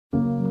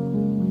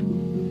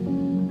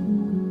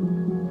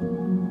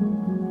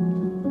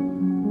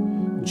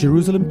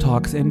Jerusalem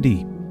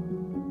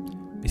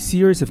TalksND, a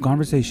series of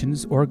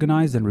conversations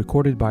organized and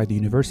recorded by the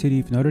University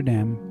of Notre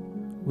Dame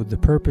with the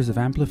purpose of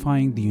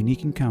amplifying the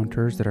unique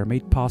encounters that are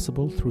made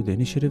possible through the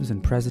initiatives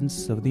and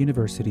presence of the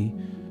university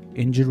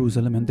in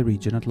Jerusalem and the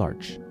region at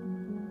large.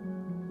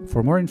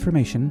 For more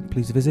information,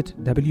 please visit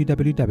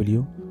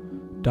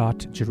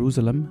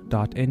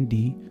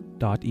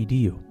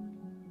www.jerusalem.nd.edu.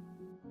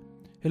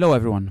 Hello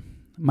everyone,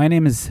 my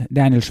name is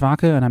Daniel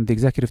Schwake and I'm the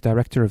Executive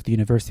Director of the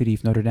University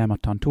of Notre Dame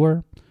at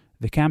Tantur,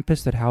 the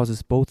campus that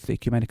houses both the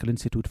Ecumenical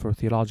Institute for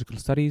Theological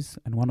Studies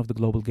and one of the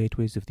global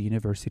gateways of the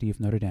University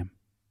of Notre Dame.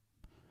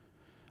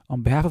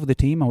 On behalf of the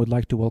team, I would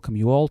like to welcome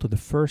you all to the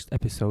first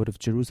episode of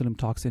Jerusalem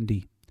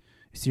TalksND,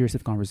 a series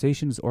of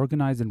conversations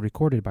organized and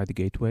recorded by the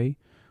Gateway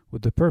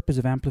with the purpose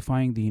of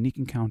amplifying the unique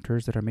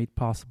encounters that are made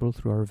possible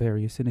through our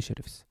various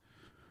initiatives.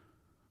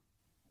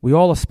 We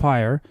all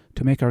aspire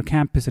to make our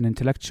campus an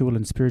intellectual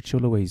and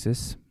spiritual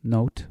oasis,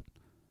 note,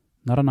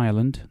 not an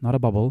island, not a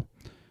bubble,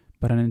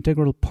 but an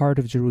integral part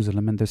of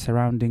Jerusalem and the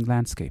surrounding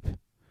landscape,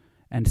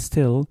 and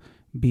still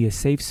be a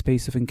safe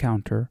space of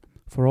encounter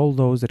for all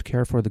those that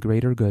care for the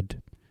greater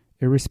good,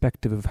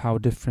 irrespective of how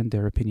different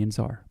their opinions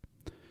are.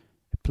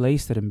 A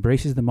place that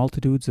embraces the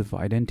multitudes of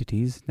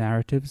identities,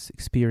 narratives,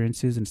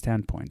 experiences, and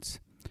standpoints.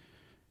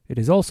 It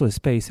is also a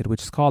space at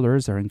which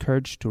scholars are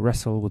encouraged to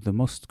wrestle with the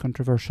most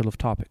controversial of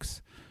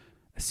topics,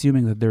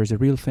 assuming that there is a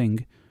real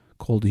thing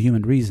called the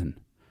human reason,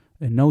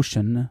 a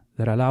notion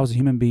that allows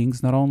human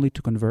beings not only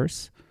to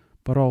converse,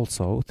 but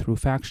also, through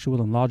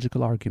factual and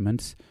logical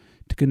arguments,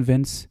 to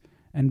convince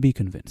and be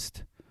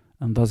convinced,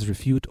 and thus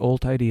refute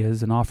old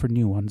ideas and offer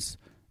new ones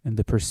in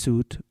the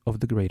pursuit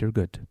of the greater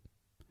good.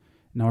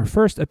 In our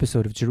first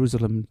episode of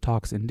Jerusalem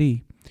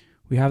TalksND,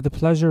 we have the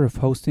pleasure of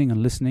hosting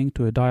and listening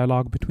to a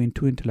dialogue between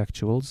two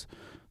intellectuals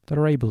that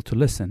are able to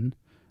listen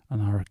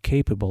and are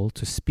capable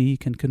to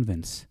speak and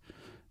convince,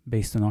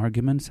 based on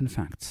arguments and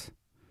facts.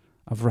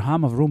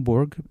 Avrum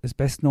Burg is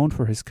best known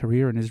for his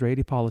career in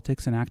Israeli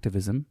politics and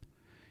activism.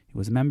 He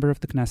was a member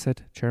of the Knesset,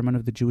 chairman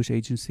of the Jewish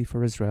Agency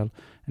for Israel,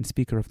 and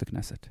speaker of the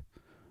Knesset.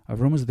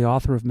 Avrum is the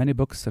author of many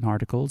books and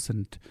articles,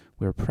 and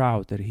we're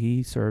proud that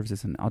he serves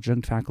as an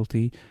adjunct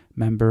faculty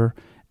member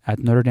at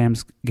Notre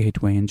Dame's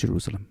Gateway in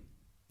Jerusalem.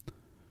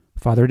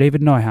 Father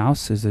David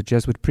Neuhaus is a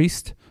Jesuit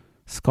priest,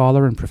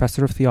 scholar, and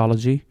professor of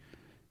theology.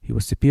 He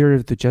was superior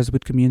of the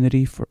Jesuit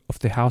community of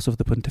the House of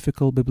the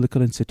Pontifical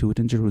Biblical Institute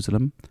in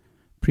Jerusalem.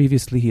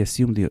 Previously, he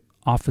assumed the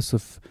office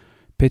of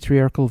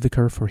Patriarchal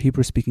Vicar for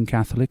Hebrew-speaking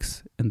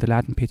Catholics in the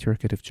Latin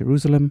Patriarchate of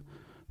Jerusalem.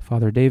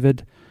 Father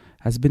David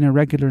has been a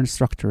regular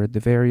instructor at the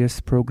various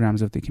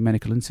programs of the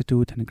Ecumenical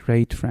Institute and a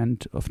great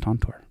friend of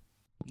Tantur.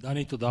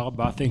 Dani, toda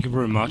rabba. Thank you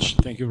very much.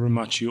 Thank you very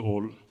much, you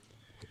all.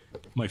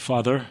 My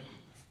father,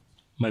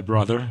 my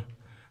brother.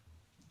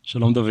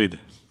 Shalom, David.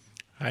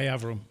 Hi,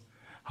 Avrum.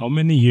 How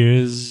many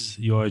years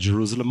you are a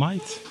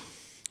Jerusalemite?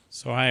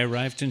 So I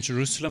arrived in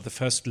Jerusalem the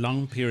first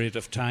long period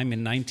of time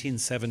in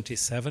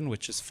 1977,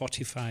 which is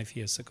 45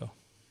 years ago.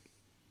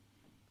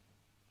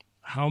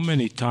 How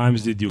many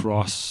times did you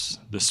cross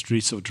the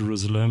streets of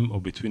Jerusalem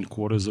or between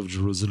quarters of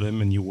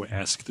Jerusalem and you were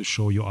asked to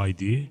show your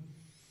ID?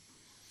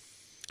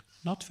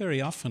 Not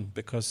very often,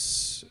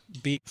 because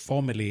being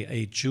formally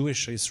a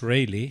Jewish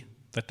Israeli,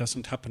 that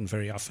doesn't happen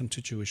very often to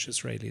Jewish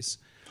Israelis.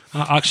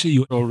 Actually,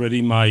 you're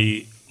already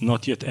my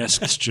not yet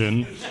asked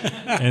question,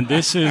 and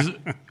this is...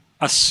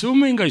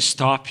 Assuming I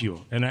stop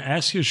you and I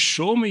ask you,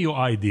 show me your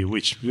ID,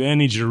 which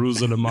many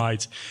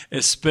Jerusalemites,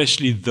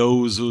 especially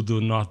those who do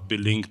not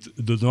belong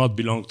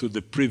to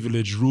the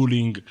privileged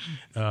ruling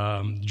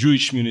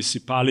Jewish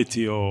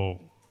municipality or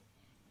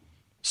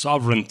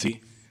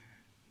sovereignty,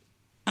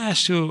 I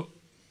ask you,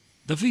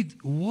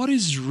 David, what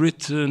is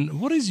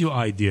your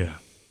idea?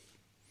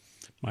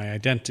 My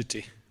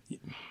identity.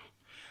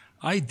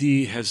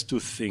 ID has two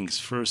things.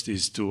 First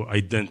is to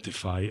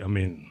identify,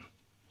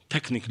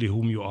 technically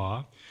whom you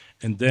are,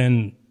 and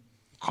then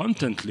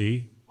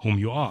contently whom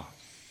you are.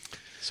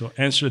 So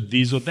answer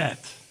these or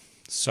that.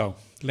 So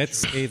let's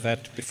say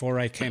that before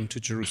I came to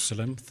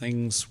Jerusalem,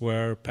 things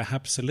were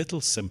perhaps a little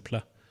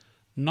simpler.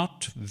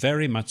 Not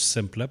very much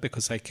simpler,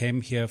 because I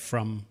came here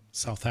from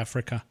South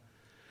Africa.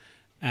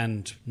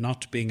 And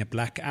not being a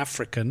black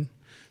African,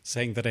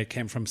 saying that I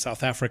came from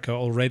South Africa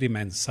already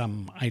meant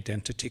some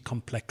identity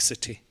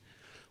complexity.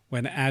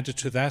 When added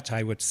to that,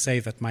 I would say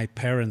that my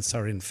parents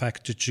are in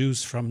fact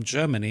Jews from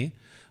Germany,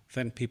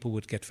 then people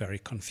would get very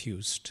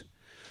confused.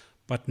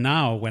 But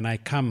now, when I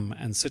come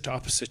and sit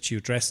opposite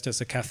you dressed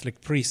as a Catholic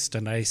priest,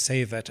 and I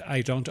say that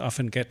I don't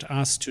often get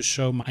asked to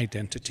show my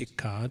identity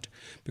card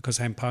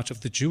because I'm part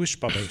of the Jewish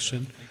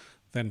population,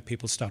 then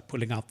people start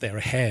pulling out their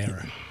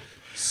hair.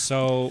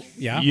 So,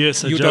 yeah,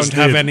 yes, you don't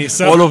have any.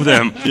 So. All of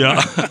them,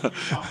 yeah.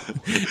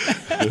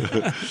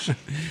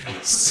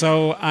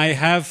 So I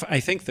have, I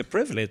think, the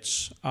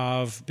privilege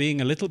of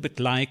being a little bit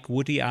like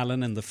Woody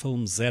Allen in the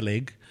film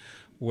Zelig,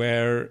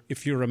 where,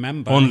 if you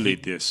remember... Only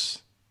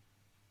this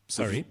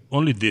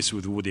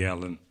with Woody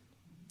Allen.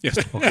 Yes.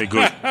 Okay,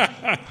 good.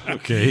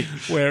 Okay.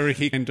 Where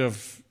he kind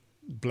of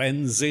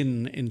blends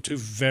into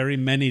very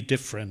many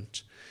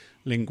different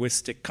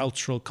linguistic,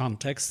 cultural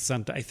contexts,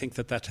 and I think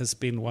that has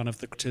been one of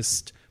the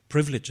greatest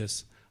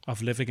privileges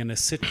of living in a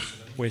city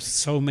where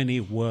so many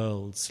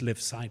worlds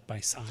live side by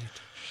side.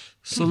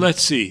 So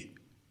let's see.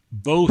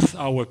 Both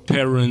our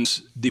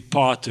parents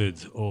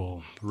departed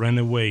or ran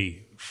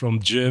away from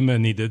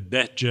Germany,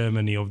 that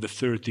Germany of the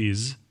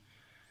 30s.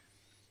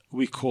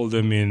 We call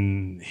them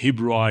in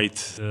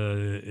Hebrewite,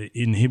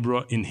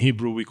 in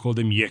Hebrew we call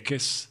them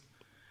yekes.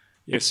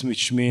 Yes,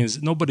 which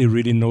means nobody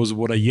really knows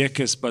what a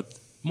yekes, but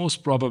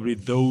most probably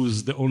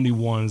the only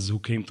ones who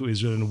came to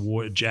Israel and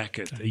wore a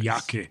jacket, a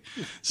yake.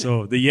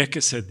 So the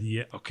yekes said,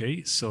 yeah,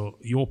 okay, so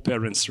your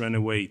parents ran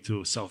away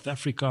to South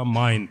Africa,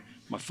 my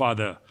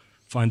father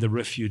find a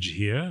refuge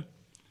here.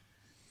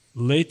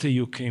 Later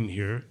you came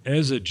here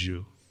as a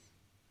Jew,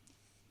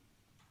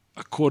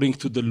 according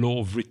to the law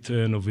of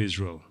return of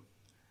Israel,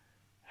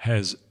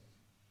 has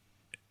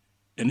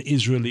an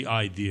Israeli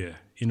idea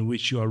in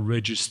which you are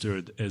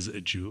registered as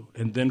a Jew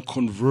and then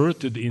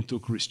converted into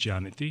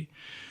Christianity.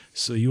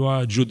 So you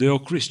are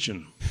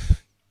Judeo-Christian.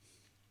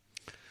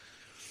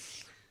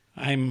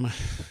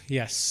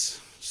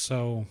 Yes.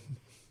 So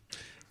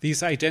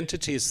these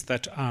identities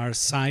that are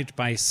side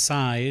by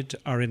side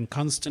are in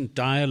constant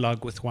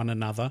dialogue with one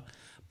another,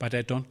 but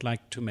I don't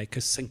like to make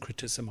a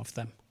syncretism of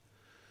them.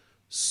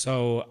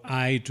 So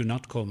I do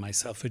not call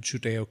myself a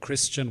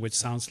Judeo-Christian, which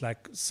sounds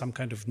like some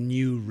kind of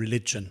new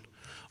religion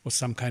or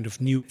some kind of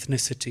new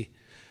ethnicity.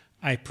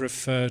 I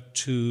prefer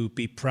to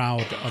be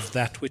proud of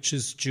that which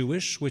is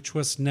Jewish, which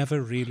was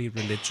never really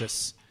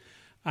religious.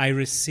 I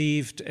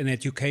received an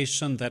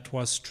education that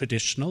was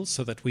traditional,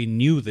 so that we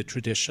knew the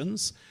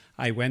traditions.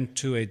 I went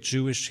to a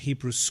Jewish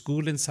Hebrew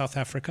school in South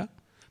Africa.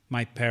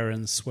 My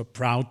parents were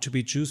proud to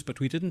be Jews, but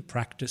we didn't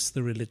practice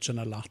the religion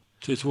a lot.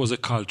 So it was a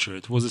culture,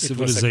 it was a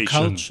civilization. It was a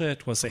culture,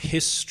 it was a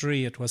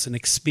history, it was an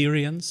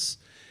experience,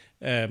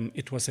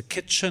 it was a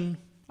kitchen,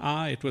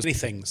 it was many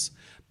things.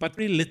 But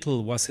very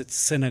little was it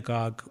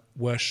synagogue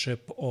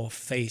worship or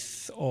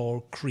faith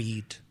or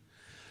creed.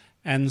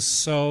 And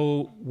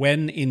so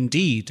when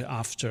indeed,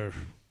 after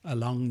a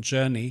long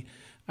journey,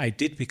 I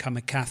did become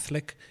a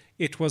Catholic,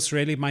 it was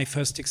really my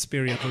first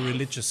experience of a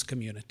religious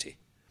community.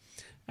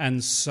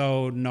 And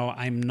so, no,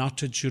 I'm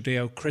not a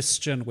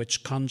Judeo-Christian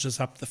which conjures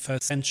up the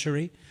first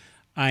century.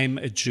 I'm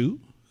a Jew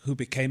who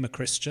became a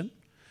Christian.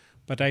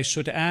 But I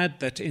should add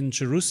that in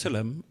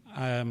Jerusalem,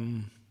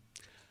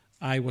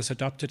 I was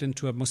adopted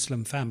into a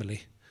Muslim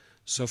family.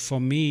 So for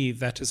me,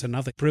 that is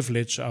another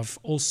privilege of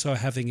also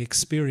having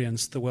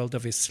experienced the world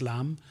of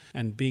Islam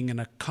and being in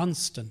a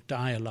constant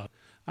dialogue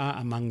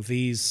among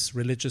these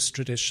religious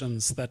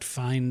traditions that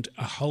find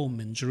a home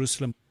in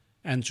Jerusalem,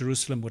 and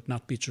Jerusalem would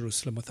not be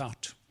Jerusalem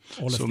without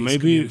all of these. So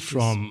maybe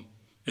from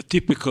a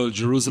typical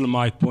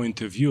Jerusalemite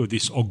point of view,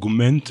 this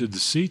augmented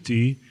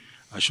city,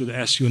 I should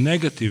ask you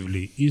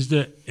negatively, is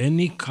there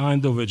any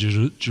kind of a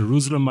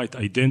Jerusalemite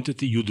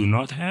identity you do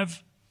not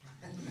have?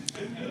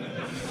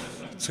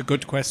 It's a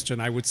good question.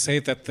 I would say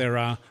that there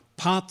are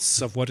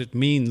parts of what it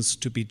means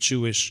to be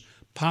Jewish,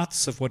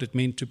 parts of what it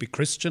means to be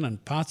Christian,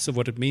 and parts of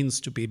what it means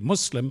to be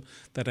Muslim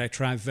that I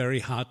try very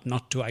hard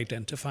not to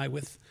identify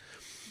with.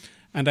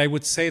 And I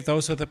would say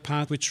those are the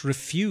parts which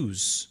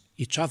refuse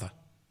each other.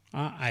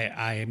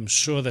 I am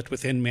sure that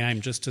within me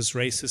I'm just as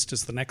racist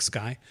as the next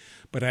guy,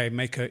 but I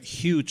make a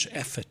huge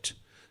effort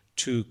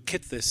to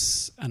keep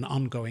this an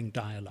ongoing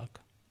dialogue.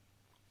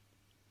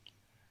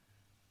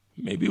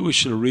 Maybe we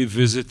shall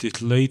revisit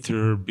it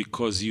later,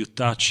 because you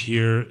touch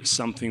here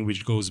something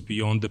which goes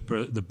beyond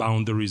the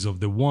boundaries of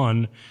the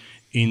one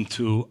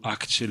into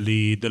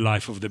actually the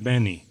life of the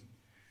many.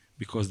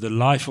 Because the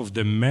life of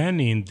the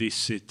many in this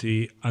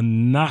city are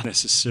not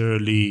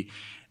necessarily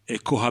a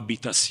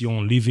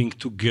cohabitation, living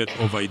together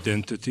of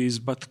identities,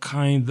 but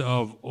kind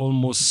of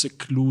almost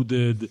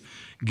secluded,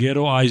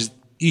 ghettoized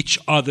each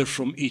other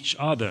from each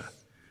other.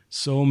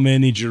 So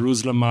many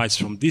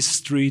Jerusalemites from this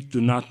street do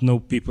not know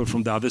people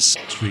from the other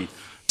street.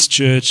 This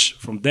church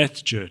from that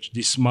church,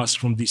 this mosque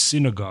from this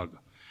synagogue.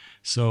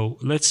 So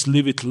let's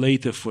leave it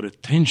later for the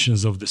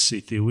tensions of the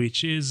city,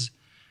 which is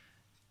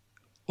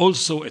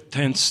also a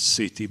tense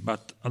city.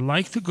 But I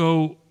like to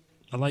go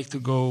a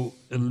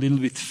little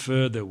bit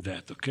further with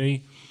that,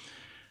 okay?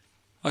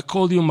 I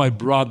call you my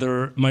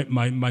brother,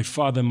 my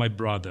father, my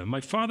brother.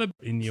 My father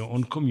in your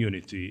own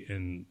community,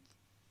 and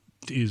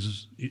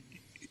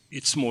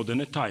it's more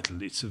than a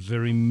title. It's a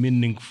very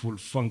meaningful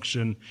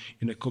function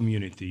in a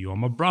community. You are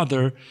my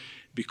brother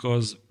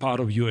because part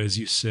of you, as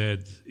you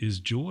said, is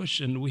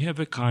Jewish, and we have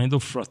a kind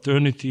of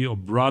fraternity or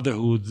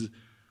brotherhood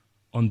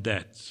on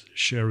that,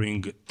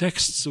 sharing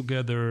texts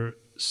together,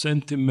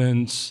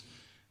 sentiments,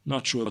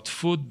 not sure about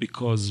food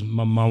because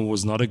my mom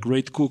was not a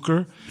great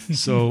cooker,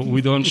 so we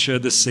don't share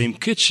the same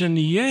kitchen,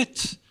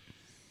 yet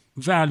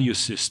value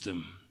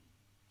system.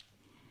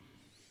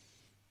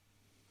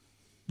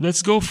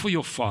 Let's go for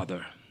your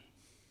father.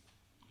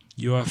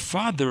 Your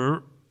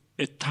father,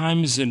 at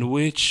times in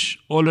which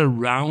all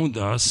around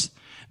us,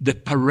 the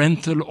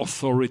parental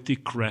authority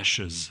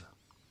crashes.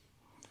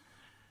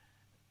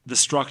 The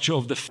structure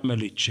of the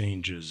family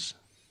changes.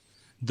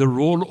 the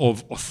role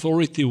of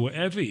authority,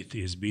 wherever it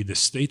is, be the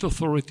state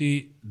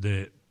authority,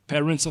 the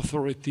parents'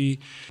 authority,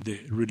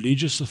 the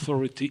religious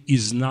authority,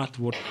 is not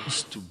what it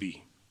used to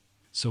be.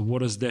 So what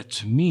does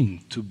that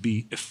mean to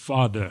be a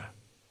father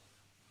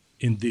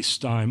in this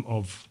time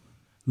of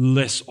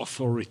less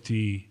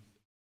authority?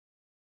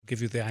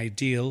 Give you the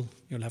ideal.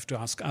 You'll have to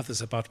ask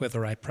others about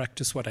whether I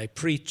practice what I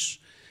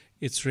preach.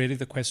 It's really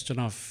the question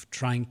of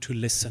trying to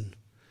listen,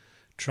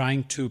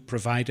 trying to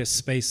provide a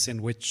space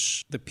in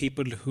which the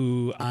people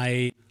who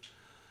I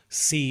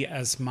see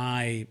as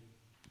my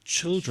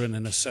children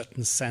in a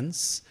certain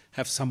sense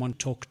have someone to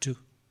talk to.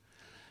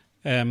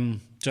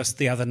 Just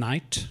the other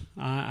night,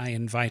 I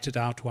invited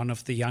out one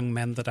of the young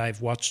men that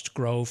I've watched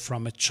grow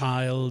from a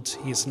child.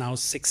 He is now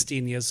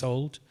 16 years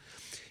old.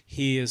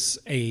 He is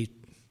a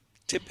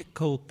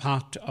typical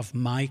part of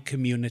my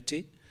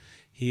community.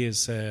 He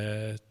is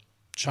a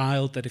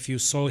child that if you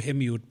saw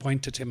him, you would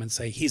point at him and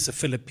say, he's a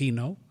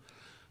Filipino,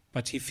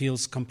 but he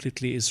feels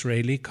completely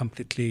Israeli,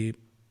 completely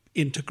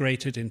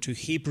integrated into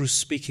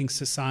Hebrew-speaking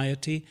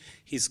society.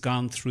 He's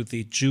gone through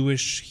the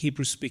Jewish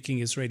Hebrew-speaking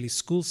Israeli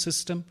school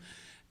system,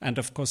 and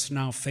of course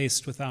now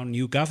faced with our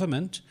new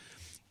government,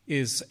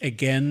 is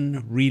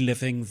again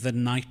reliving the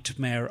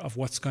nightmare of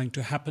what's going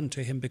to happen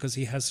to him because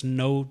he has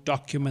no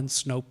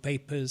documents, no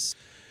papers.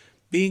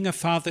 Being a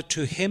father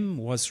to him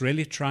was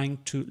really trying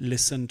to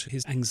listen to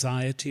his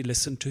anxiety,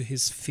 listen to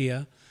his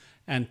fear,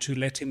 and to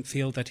let him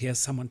feel that he has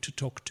someone to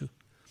talk to.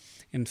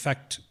 In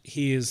fact,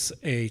 he is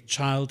a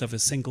child of a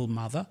single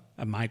mother,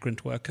 a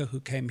migrant worker who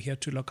came here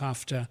to look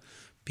after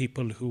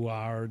people who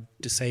are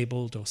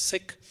disabled or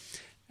sick.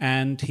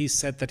 And he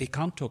said that he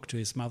can't talk to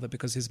his mother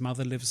because his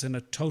mother lives in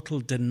a total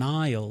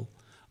denial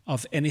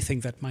of anything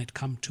that might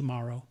come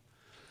tomorrow.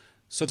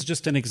 So it's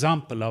just an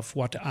example of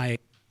what I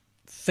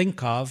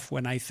think of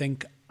when I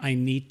think I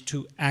need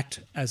to act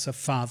as a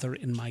father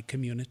in my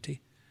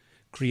community.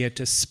 Create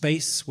a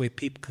space where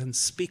people can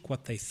speak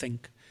what they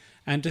think.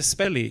 And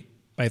especially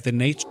by the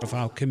nature of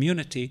our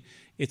community,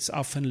 it's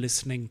often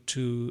listening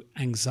to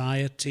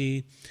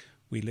anxiety.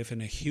 We live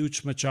in a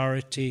huge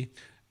majority.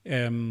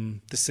 The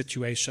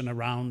situation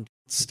around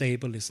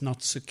stable is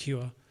not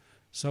secure.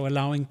 So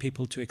allowing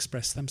people to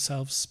express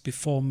themselves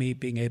before me,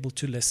 being able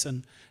to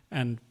listen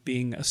and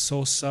being a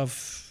source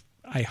of,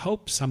 I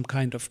hope, some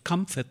kind of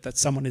comfort that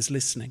someone is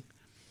listening.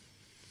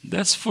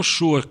 That's for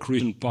sure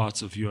Christian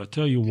parts of you. I'll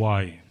tell you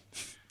why.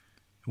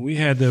 We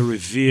had a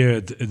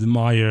revered,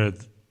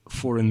 admired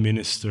foreign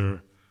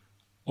minister,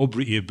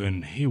 Aubrey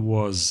Ibn. He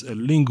was a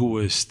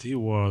linguist. He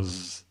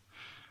was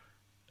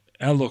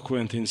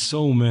eloquent in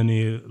so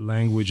many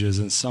languages,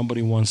 and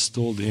somebody once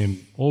told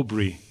him,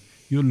 Aubrey,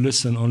 you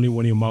listen only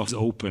when your mouth is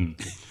open.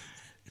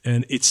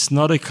 And it's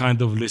not a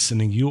kind of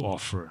listening you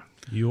offer.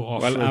 You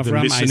offer Avram, the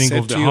listening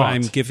of the heart.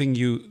 I'm giving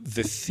you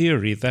the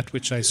theory, that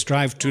which I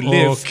strive to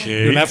live.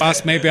 Okay. You'll have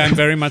asked, maybe I'm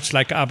very much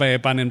like Abba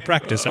Eban in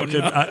practice. Okay,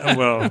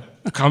 well,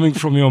 coming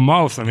from your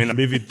mouth, I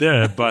leave it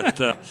there.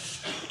 But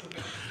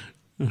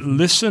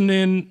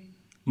listening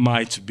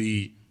might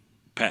be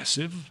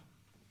passive.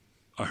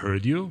 I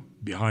heard you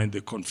behind the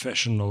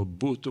confessional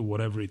booth or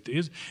whatever it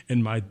is,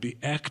 and might be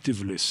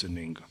active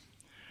listening.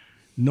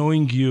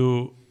 Knowing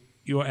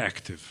you're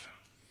active.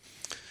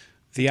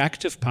 The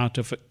active part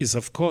of it is,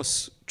 of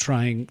course,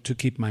 trying to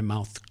keep my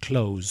mouth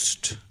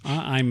closed.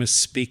 I'm a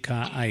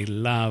speaker. I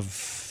love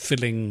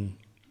filling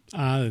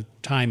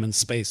time and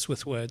space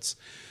with words.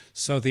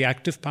 So the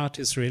active part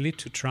is really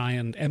to try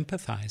and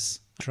empathize,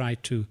 try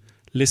to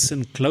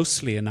listen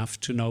closely enough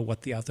to know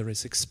what the other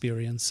is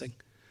experiencing.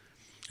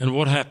 And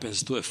what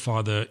happens to a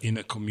father in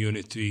a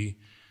community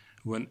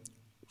when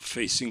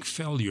facing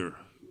failure?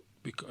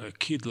 A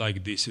kid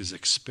like this is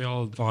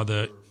expelled,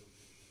 father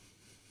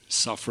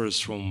suffers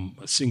from,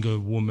 a single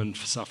woman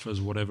suffers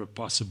whatever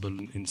possible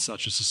in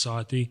such a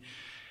society,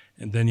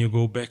 and then you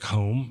go back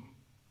home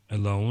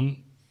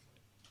alone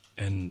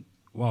and,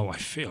 wow, I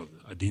failed.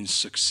 I didn't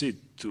succeed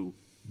to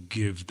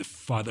give the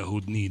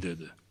fatherhood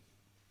needed.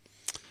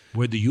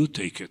 Where do you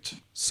take it?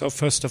 So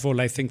first of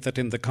all, I think that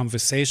in the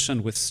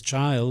conversation with this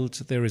child,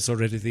 there is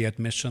already the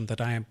admission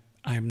that I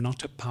am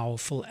not a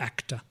powerful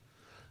actor.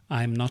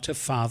 I am not a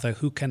father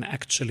who can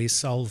actually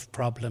solve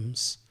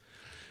problems.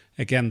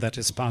 Again, that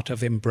is part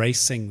of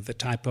embracing the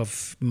type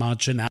of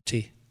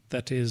marginality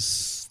that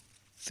is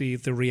the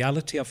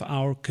reality of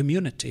our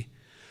community.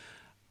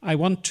 I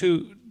want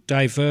to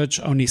diverge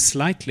only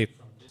slightly.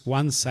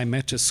 Once I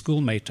met a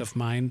schoolmate of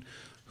mine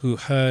who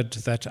heard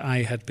that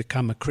I had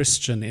become a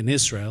Christian in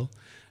Israel,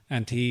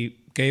 and he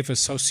gave a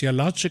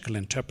sociological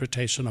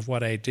interpretation of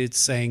what I did,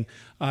 saying,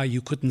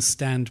 you couldn't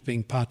stand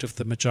being part of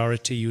the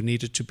majority, you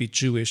needed to be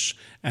Jewish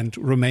and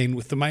remain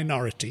with the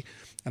minority.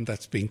 And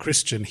that's being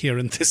Christian here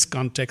in this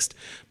context.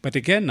 But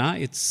again,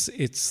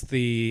 it's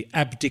the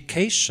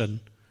abdication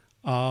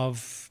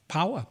of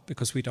power,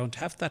 because we don't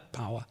have that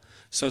power.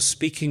 So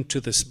speaking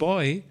to this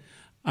boy,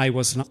 I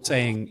was not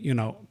saying,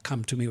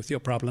 come to me with your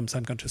problems,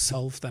 I'm going to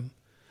solve them.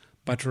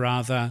 But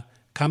rather,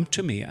 come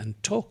to me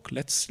and talk.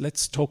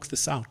 Let's talk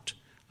this out.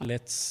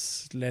 Let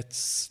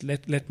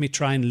me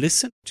try and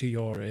listen to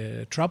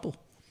your trouble.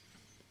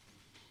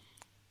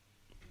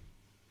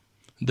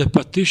 the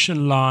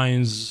partition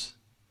lines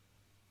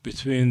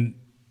between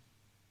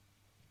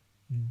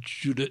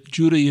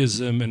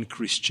Judaism and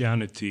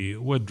Christianity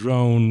were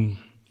drawn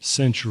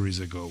centuries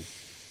ago.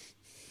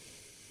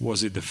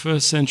 Was it the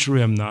 1st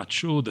century? I'm not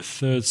sure. The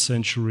 3rd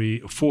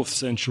century, 4th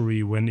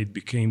century, when it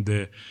became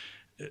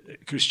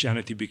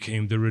Christianity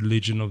became the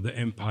religion of the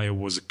empire,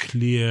 was a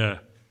clear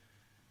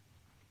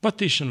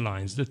partition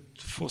lines that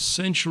for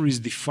centuries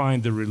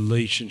defined the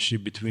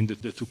relationship between the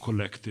two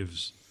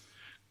collectives.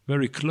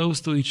 Very close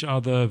to each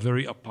other,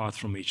 very apart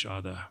from each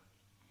other.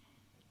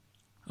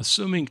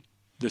 Assuming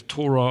the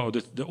Torah or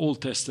the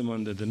Old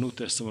Testament and the New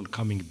Testament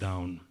coming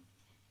down,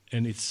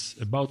 and it's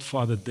about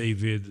Father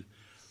David,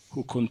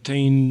 who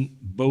contain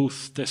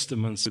both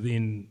testaments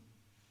within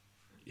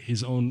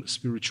his own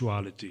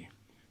spirituality,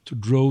 to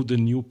draw the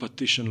new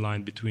partition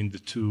line between the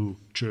two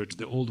churches,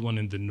 the old one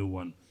and the new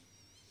one.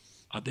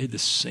 Are they the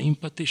same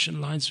partition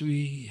lines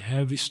we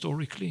have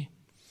historically?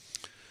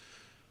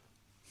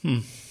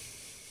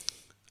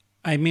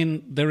 I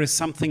mean, there is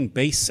something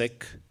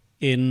basic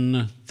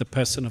in the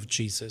person of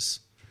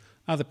Jesus.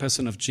 The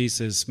person of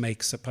Jesus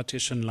makes a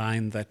partition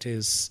line that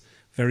is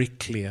very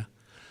clear.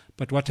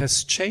 But what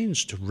has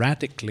changed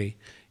radically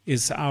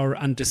is our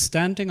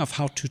understanding of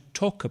how to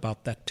talk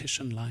about that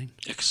partition line.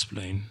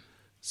 Explain.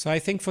 So I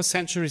think for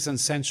centuries and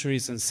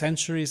centuries and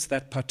centuries,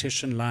 that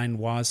partition line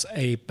was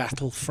a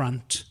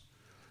battlefront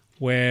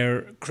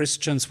where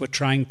Christians were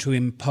trying to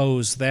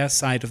impose their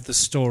side of the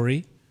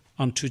story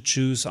onto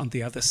Jews on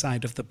the other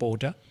side of the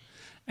border,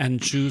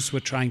 and Jews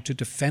were trying to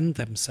defend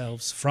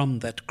themselves from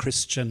that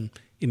Christian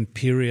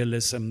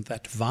imperialism,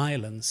 that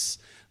violence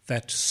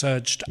that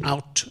surged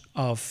out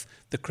of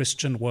the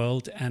Christian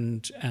world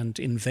and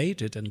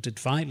invaded and did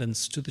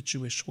violence to the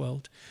Jewish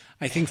world.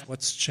 I think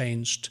what's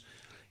changed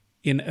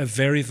in a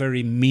very,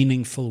 very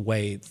meaningful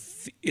way.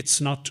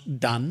 It's not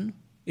done,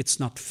 it's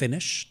not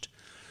finished,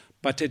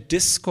 but a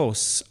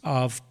discourse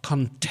of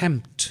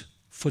contempt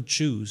for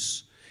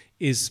Jews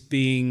is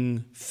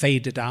being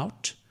faded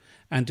out,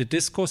 and a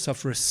discourse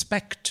of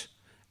respect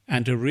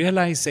and a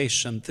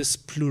realization this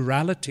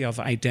plurality of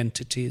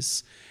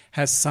identities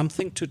has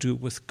something to do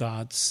with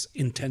God's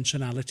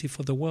intentionality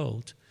for the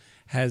world,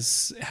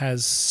 has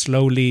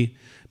slowly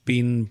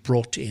been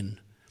brought in.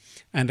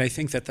 And I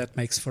think that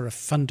makes for a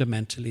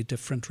fundamentally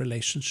different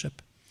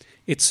relationship.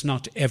 It's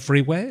not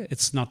everywhere,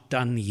 it's not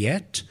done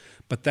yet,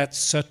 but that's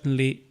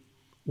certainly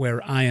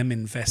where I am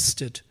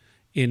invested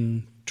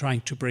in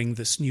trying to bring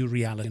this new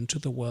reality into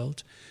the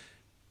world.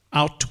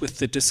 Out with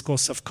the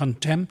discourse of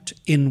contempt,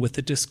 in with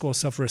the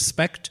discourse of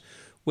respect,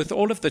 with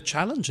all of the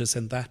challenges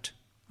in that.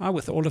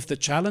 With all of the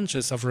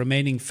challenges of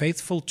remaining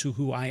faithful to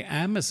who I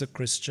am as a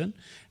Christian,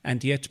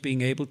 and yet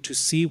being able to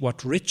see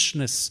what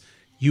richness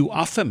you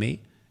offer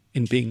me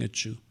in being a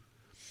Jew.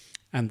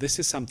 And this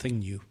is something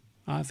new.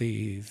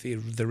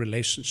 The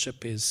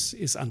relationship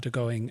is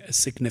undergoing a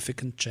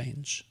significant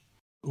change.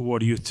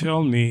 What you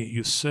tell me,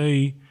 you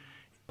say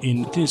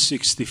in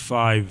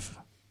 1965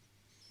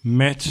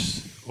 met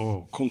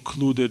or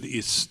concluded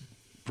its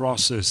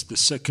process, the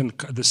second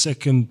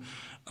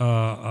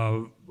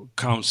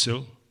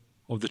council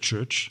of the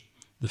church.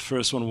 The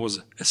first one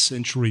was a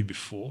century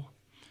before.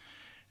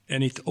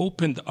 And it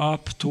opened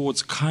up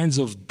towards kinds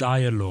of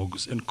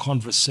dialogues and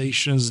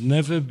conversations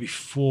never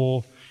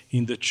before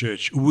in the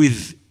church,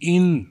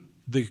 within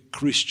the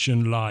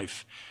Christian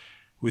life,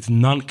 with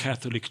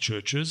non-Catholic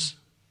churches,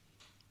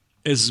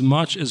 as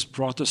much as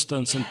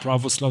Protestants and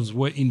Pravoslavs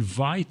were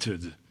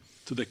invited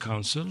to the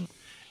council,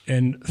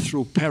 and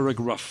through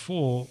paragraph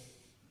 4,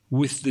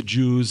 with the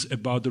Jews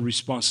about the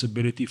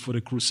responsibility for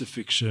the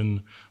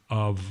crucifixion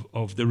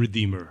of the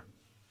Redeemer.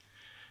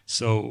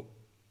 So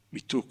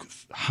it took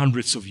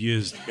hundreds of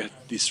years to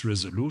get this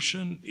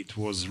resolution. It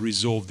was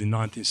resolved in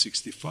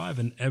 1965,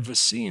 and ever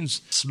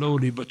since,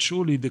 slowly but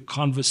surely, the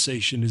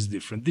conversation is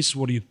different. This is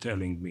what you're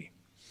telling me.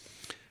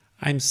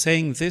 I'm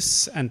saying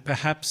this and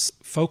perhaps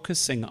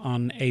focusing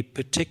on a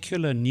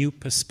particular new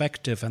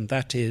perspective, and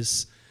that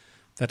is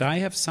that I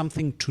have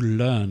something to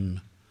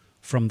learn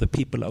from the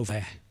people over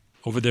there.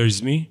 Over there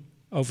is me?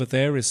 Over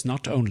there is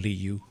not only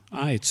you.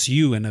 It's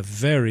you in a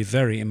very,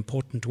 very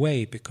important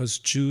way, because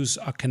Jews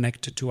are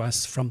connected to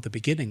us from the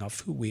beginning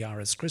of who we are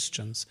as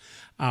Christians.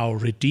 Our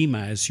Redeemer,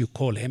 as you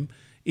call him,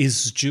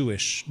 is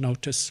Jewish.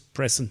 Notice,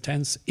 present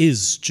tense,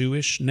 is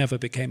Jewish, never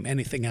became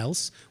anything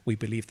else. We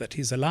believe that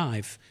he's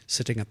alive,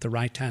 sitting at the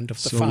right hand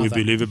of the Father. So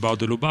we believe about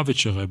the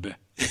Lubavitcher Rebbe.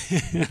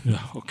 Yeah,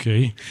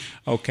 okay.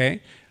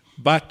 Okay,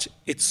 but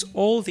it's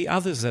all the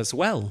others as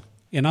well.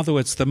 In other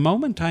words, the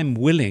moment I'm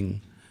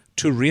willing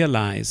to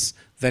realize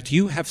that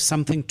you have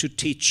something to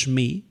teach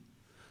me,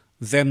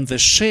 then the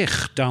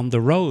sheikh down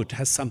the road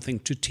has something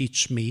to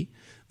teach me.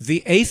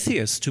 The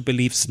atheist who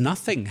believes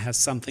nothing has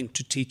something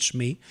to teach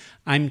me.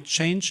 I'm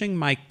changing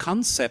my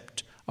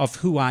concept of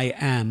who I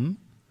am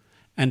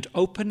and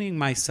opening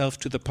myself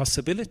to the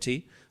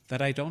possibility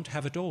that I don't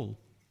have it all,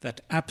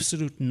 that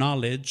absolute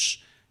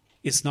knowledge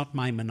is not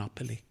my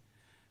monopoly.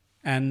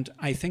 And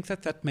I think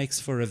that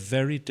makes for a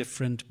very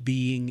different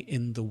being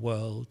in the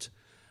world.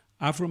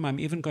 Avrum, I'm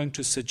even going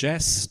to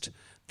suggest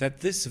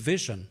that this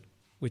vision,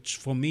 which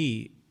for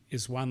me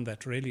is one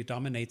that really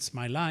dominates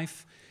my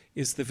life,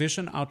 is the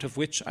vision out of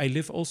which I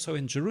live also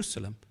in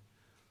Jerusalem.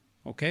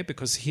 Okay,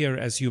 because here,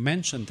 as you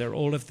mentioned, there are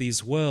all of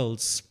these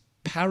worlds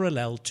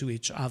parallel to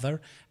each other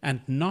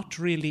and not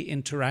really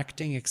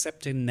interacting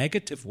except in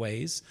negative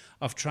ways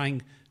of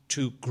trying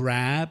to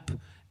grab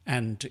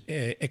and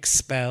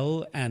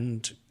expel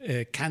and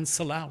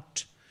cancel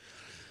out.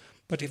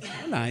 But if you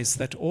realize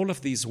that all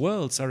of these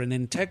worlds are an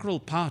integral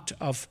part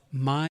of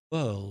my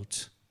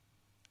world,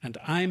 and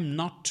I'm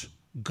not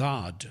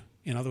God,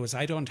 in other words,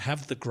 I don't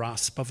have the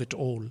grasp of it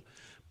all,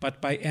 but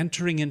by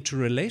entering into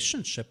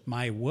relationship,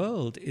 my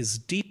world is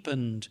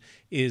deepened,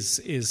 is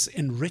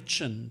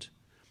enriched,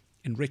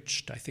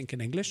 I think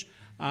in English,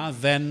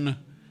 then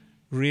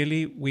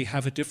really we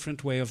have a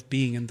different way of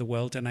being in the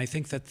world. And I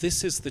think that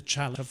this is the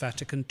challenge of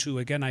Vatican II.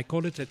 Again, I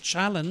call it a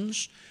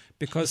challenge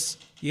because,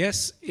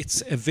 yes,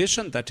 it's a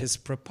vision that is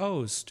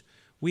proposed.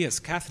 We as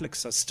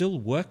Catholics are still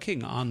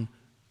working on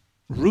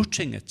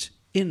rooting it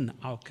in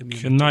our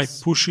communities. Can I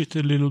push it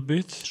a little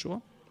bit?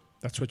 Sure.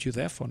 That's what you're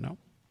there for now.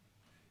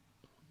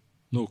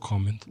 No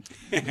comment.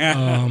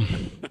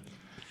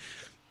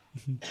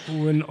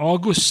 When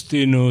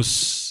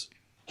Augustinus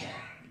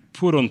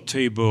put on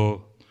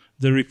table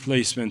the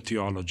replacement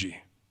theology,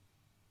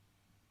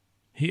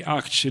 he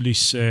actually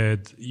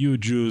said, you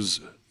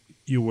Jews,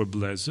 you were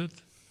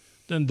blessed.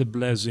 Then the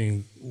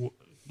blessing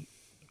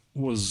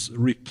was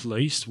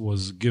replaced,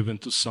 was given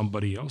to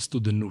somebody else, to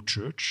the new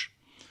church.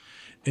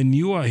 And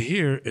you are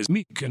here as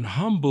meek and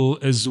humble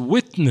as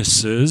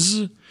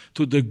witnesses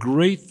to the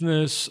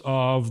greatness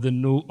of the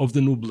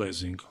new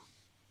blessing.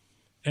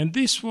 And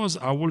this was,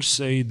 I will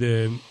say,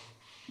 the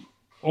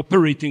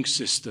operating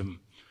system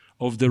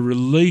of the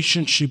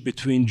relationship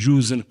between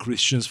Jews and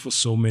Christians for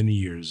so many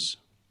years.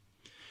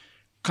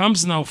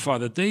 Comes now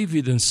Father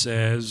David and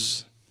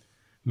says,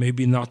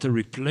 maybe not a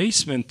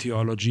replacement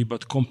theology,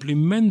 but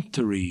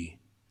complementary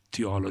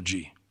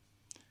theology.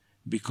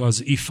 Because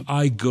if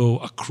I go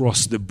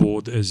across the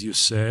board, as you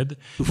said,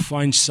 to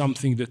find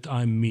something that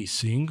I'm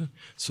missing,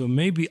 so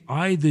maybe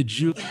I, the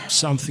Jew, have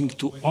something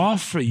to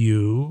offer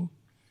you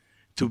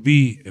to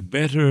be a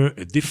better,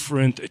 a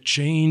different, a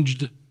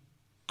changed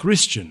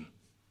Christian.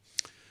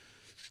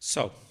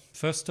 So,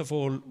 first of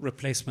all,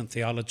 replacement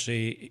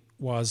theology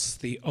was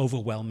the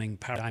overwhelming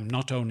paradigm,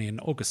 not only in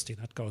Augustine,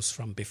 that goes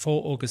from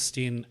before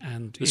Augustine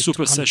and the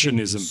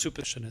supersessionism.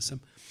 Supersessionism.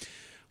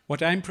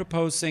 What I'm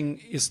proposing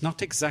is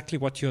not exactly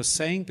what you're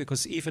saying,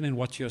 because even in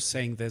what you're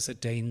saying, there's a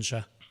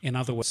danger. In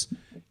other words,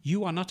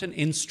 you are not an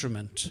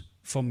instrument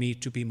for me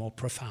to be more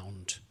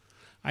profound.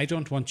 I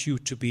don't want you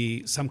to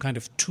be some kind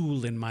of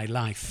tool in my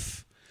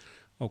life.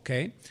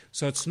 Okay?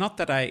 So it's not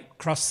that I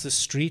cross the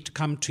street,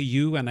 come to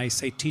you, and I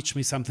say, teach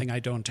me something I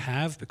don't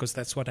have, because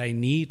that's what I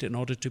need in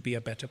order to be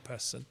a better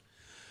person.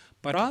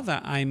 But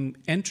rather, I'm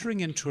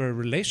entering into a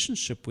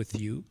relationship with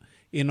you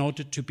in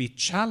order to be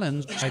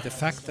challenged by the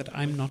fact that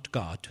I'm not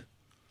God.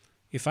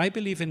 If I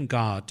believe in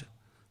God,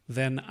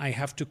 then I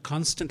have to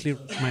constantly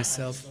remind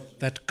myself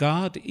that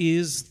God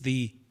is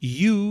the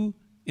you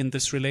in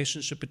this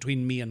relationship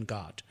between me and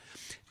God.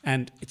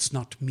 And it's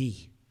not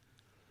me.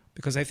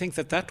 Because I think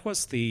that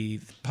was the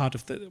part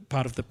of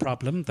the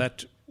problem,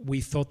 that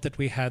we thought that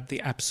we had the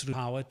absolute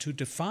power to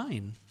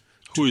define,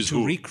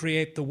 to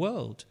recreate the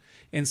world,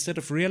 instead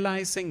of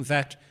realizing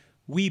that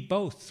we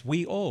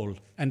all,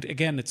 and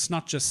again, it's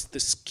not just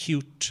this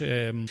cute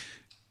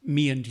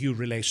me and you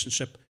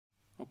relationship,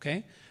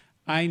 okay?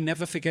 I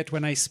never forget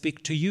when I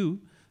speak to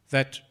you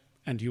that,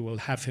 and you will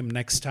have him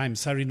next time,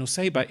 Sari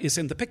Nusseibeh is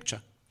in the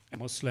picture. A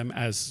Muslim,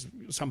 as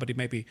somebody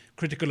may be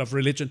critical of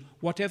religion,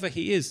 whatever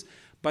he is,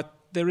 but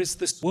there is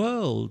this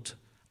world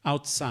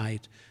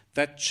outside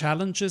that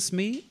challenges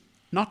me,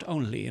 not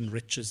only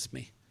enriches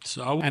me.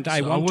 I want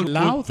to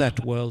allow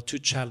that world to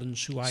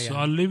challenge who I am. So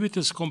I'll leave it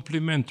as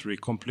complementary.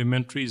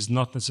 Complementary is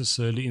not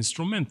necessarily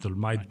instrumental.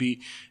 Might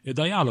be a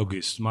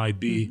dialogist. Might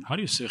be, how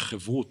do you say,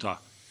 chevruta?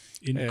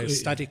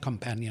 Study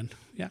companion.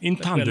 Yeah, in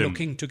tandem. We're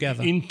looking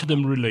together. In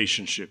tandem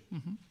relationship.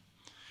 Mm-hmm.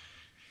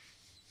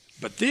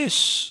 But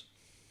this,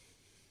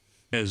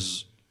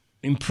 as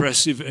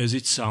impressive as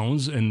it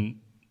sounds, and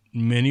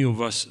many of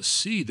us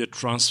see the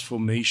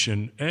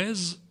transformation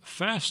as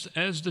fast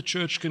as the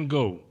church can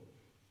go.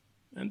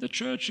 And the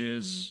church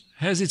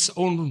has its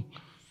own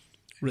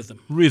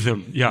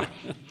rhythm, yeah.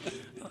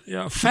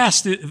 Yeah,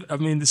 fast, I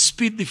mean, the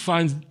speed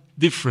defined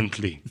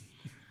differently.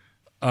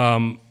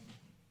 There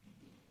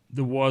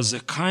was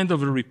a kind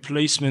of a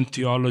replacement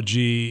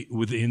theology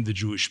within the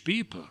Jewish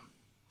people.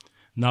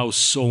 Now,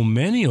 so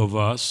many of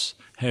us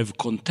have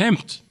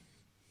contempt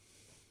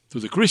to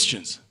the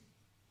Christians.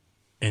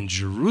 And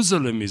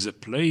Jerusalem is a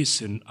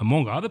place, and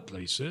among other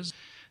places,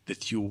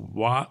 that you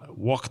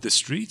walk the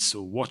streets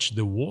or watch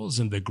the walls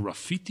and the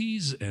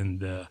graffitis,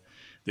 and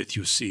that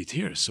you see it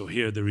here. So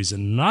here there is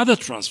another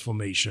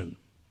transformation.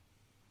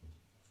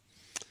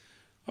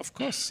 Of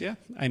course, yeah.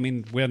 I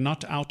mean, we're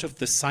not out of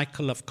the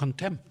cycle of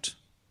contempt.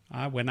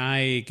 When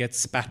I get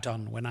spat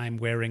on, when I'm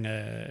wearing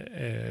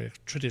a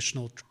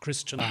traditional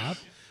Christian garb,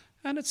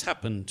 And it's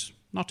happened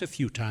not a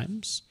few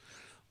times,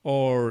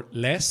 or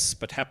less,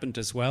 but happened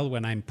as well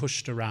when I'm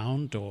pushed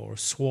around or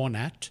sworn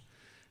at.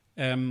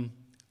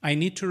 I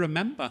need to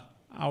remember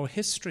our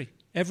history.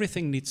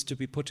 Everything needs to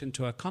be put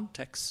into a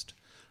context.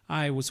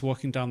 I was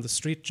walking down the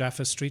street,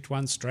 Jaffa Street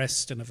once,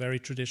 dressed in a very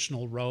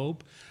traditional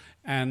robe,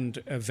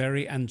 and a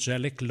very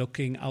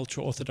angelic-looking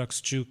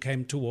ultra-Orthodox Jew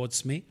came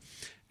towards me,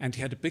 and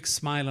he had a big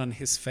smile on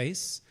his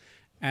face,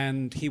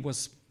 and he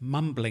was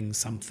mumbling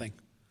something,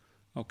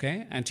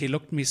 okay? And he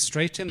looked me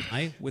straight in the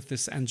eye with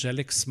this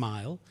angelic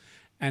smile,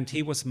 and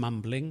he was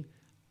mumbling,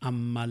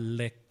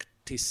 Amalek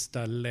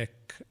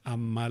Tistalek,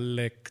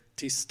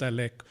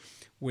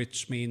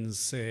 which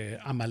means,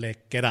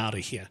 Amalek, get out of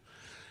here.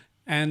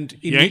 And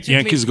immediately,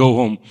 Yankees go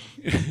home.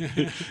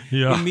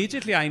 Yeah.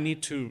 Immediately I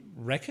need to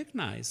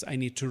recognize, I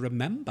need to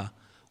remember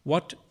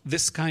what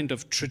this kind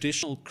of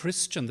traditional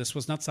Christian, this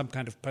was not some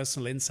kind of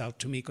personal insult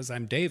to me because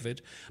I'm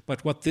David,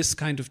 but what this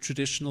kind of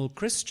traditional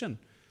Christian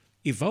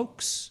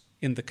evokes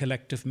in the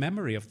collective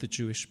memory of the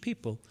Jewish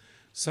people.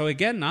 So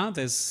again, now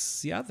there's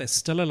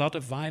still a lot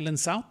of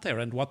violence out there,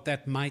 and what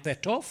that might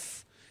set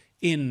off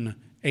in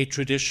a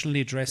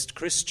traditionally dressed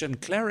Christian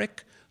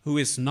cleric who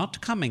is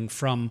not coming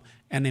from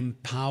an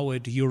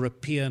empowered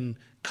European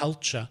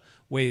culture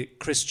where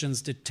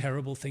Christians did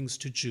terrible things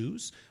to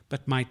Jews,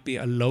 but might be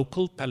a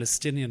local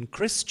Palestinian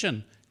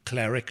Christian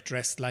cleric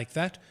dressed like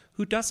that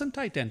who doesn't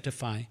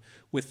identify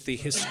with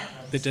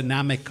the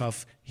dynamic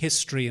of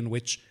history in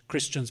which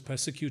Christians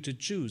persecuted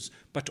Jews,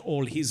 but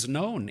all he's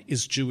known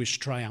is Jewish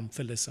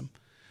triumphalism.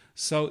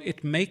 So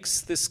it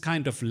makes this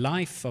kind of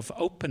life of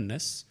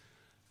openness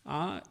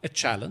a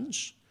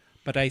challenge,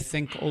 but I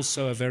think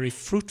also a very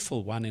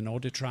fruitful one in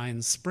order to try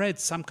and spread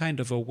some kind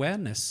of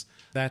awareness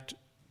that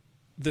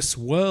this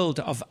world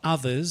of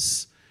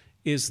others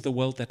is the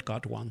world that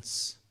God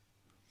wants,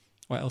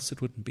 or else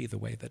it wouldn't be the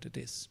way that it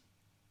is.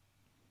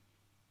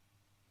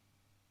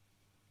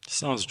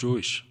 Sounds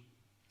Jewish.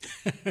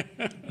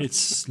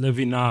 It's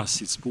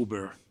Levinas, it's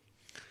Buber.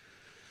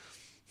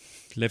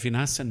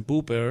 Levinas and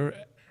Buber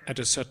at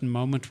a certain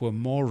moment were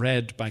more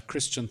read by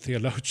Christian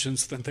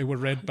theologians than they were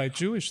read by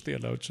Jewish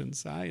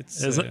theologians.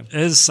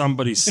 As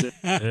somebody said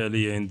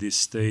earlier in this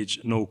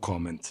stage, no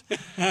comment.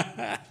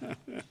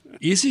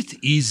 Is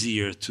it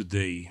easier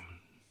today,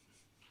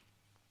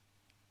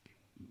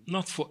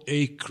 not for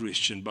a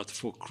Christian, but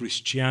for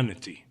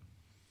Christianity,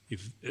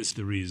 as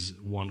there is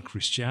one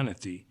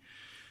Christianity,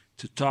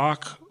 to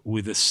talk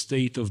with the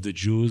state of the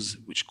Jews,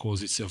 which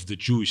calls itself the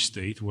Jewish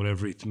state,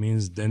 whatever it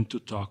means, than to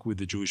talk with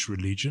the Jewish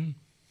religion?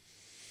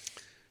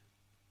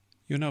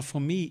 You know,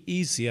 for me,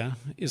 easier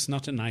is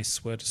not a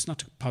nice word. It's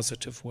not a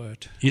positive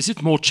word. Is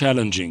it more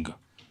challenging?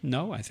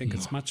 No, I think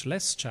it's much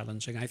less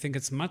challenging. I think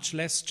it's much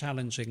less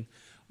challenging,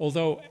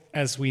 although,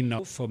 as we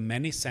know, for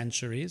many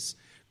centuries,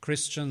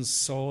 Christians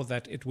saw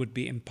that it would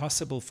be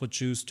impossible for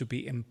Jews to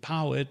be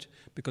empowered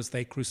because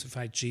they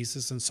crucified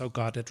Jesus, and so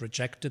God had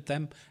rejected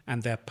them,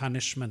 and their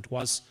punishment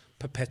was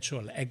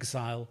perpetual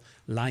exile.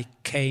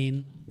 Like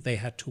Cain, they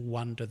had to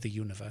wander the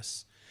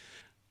universe.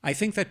 I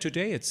think that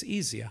today it's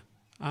easier.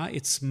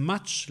 It's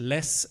much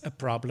less a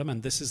problem,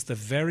 and this is the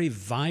very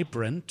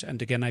vibrant,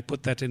 and again I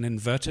put that in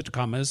inverted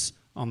commas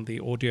on the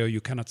audio, you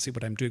cannot see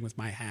what I'm doing with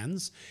my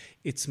hands.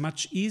 It's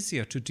much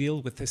easier to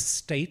deal with a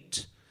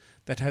state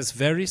that has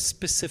very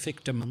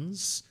specific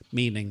demands,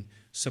 meaning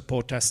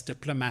support us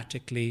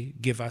diplomatically,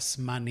 give us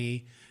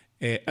money,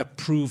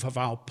 approve of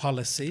our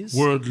policies.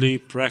 Worldly,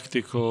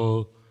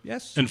 practical,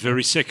 yes, and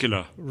very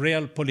secular.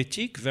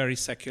 Realpolitik, very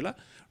secular,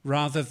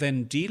 rather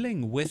than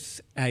dealing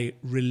with a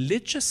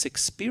religious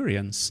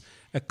experience,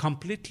 a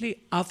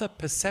completely other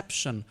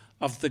perception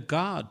of the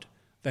God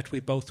that we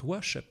both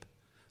worship.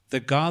 The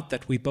God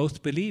that we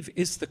both believe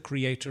is the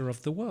creator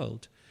of the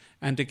world.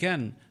 And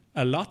again,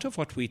 a lot of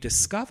what we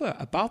discover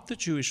about the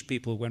Jewish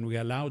people when we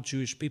allow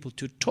Jewish people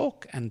to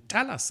talk and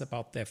tell us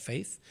about their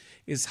faith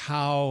is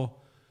how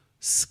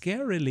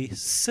scarily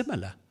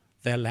similar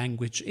their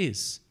language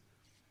is.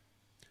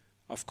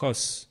 Of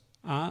course,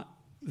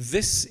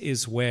 this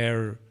is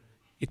where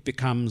it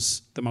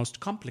becomes the most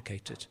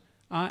complicated,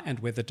 and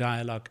where the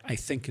dialogue, I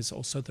think, is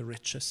also the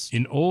richest.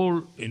 In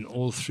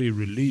all three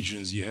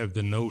religions, you have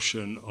the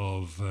notion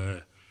of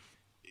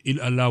Il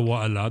Allah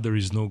wa Allah, there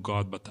is no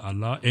God but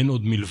Allah, En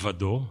od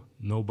milvado,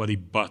 nobody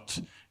but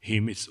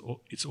Him. It's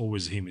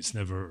always Him. It's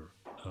never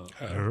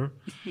her.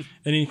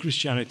 And in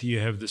Christianity, you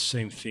have the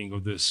same thing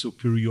of the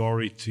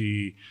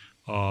superiority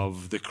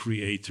of the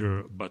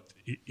Creator, but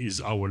it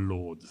is our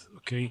Lord.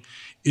 Okay,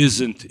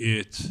 isn't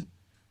it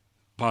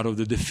part of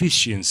the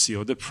deficiency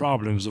or the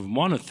problems of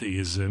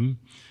monotheism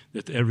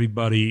that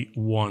everybody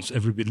wants,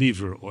 every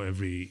believer or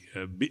every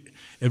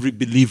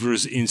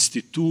believer's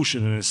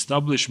institution and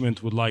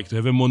establishment would like to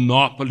have a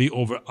monopoly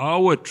over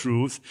our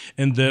truth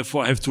and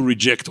therefore have to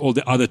reject all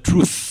the other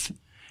truth?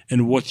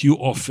 And what you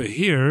offer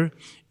here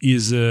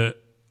is a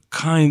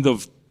kind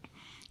of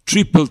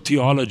triple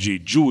theology,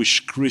 Jewish,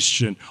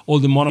 Christian. All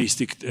the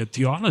monotheistic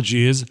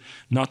theology is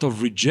not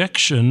of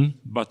rejection,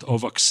 but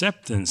of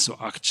acceptance. So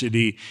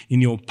actually,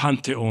 in your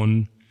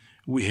pantheon,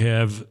 we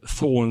have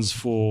thorns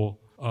for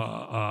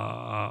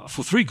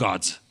 3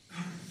 gods.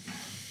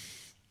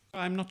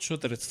 I'm not sure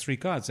that it's 3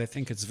 gods. I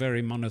think it's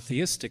very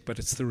monotheistic, but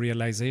it's the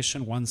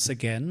realization once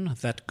again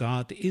that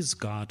God is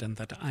God and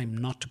that I'm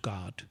not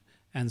God.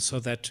 And so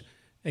that,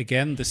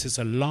 again, this is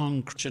a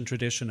long Christian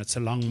tradition, it's a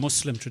long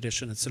Muslim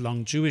tradition, it's a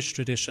long Jewish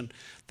tradition,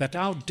 that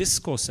our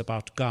discourse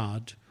about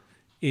God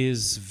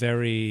is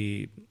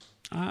very,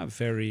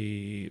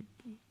 very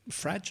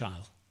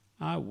fragile.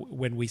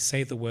 When we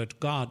say the word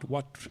God,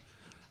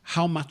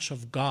 how much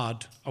of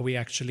God are we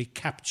actually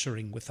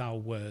capturing with our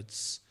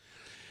words?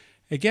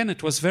 Again,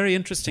 it was very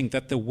interesting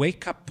that the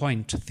wake-up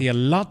point,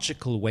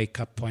 theological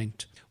wake-up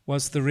point,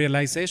 was the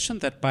realization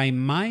that by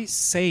my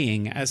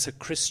saying as a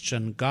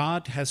Christian,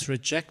 God has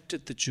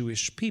rejected the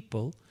Jewish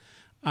people,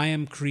 I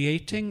am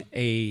creating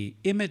an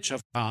image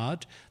of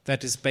God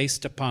that is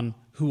based upon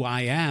who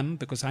I am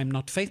because I'm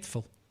not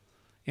faithful.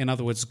 In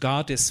other words,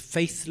 God is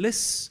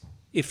faithless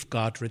if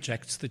God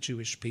rejects the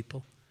Jewish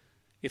people.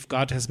 If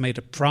God has made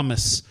a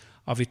promise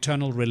of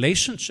eternal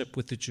relationship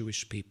with the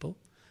Jewish people,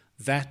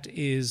 that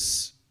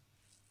is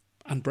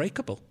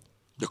unbreakable.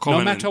 The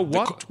covenant, no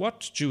matter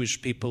what Jewish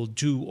people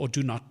do or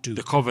do not do.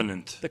 The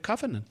covenant. The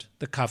covenant.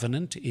 The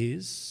covenant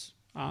is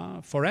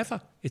forever.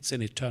 It's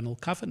an eternal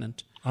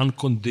covenant.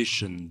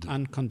 Unconditioned.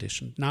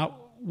 Unconditioned. Now,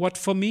 what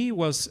for me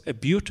was a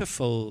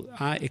beautiful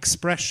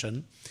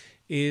expression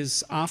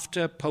is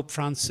after Pope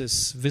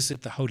Francis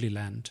visited the Holy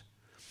Land,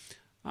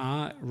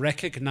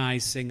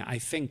 recognizing, I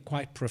think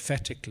quite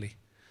prophetically,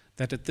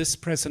 that at this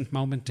present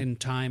moment in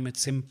time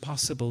it's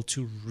impossible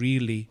to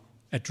really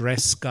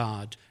address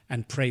God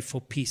and pray for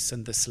peace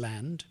in this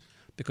land,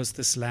 because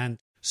this land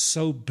is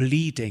so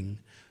bleeding,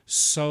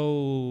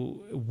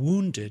 so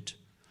wounded,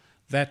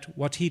 that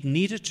what he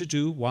needed to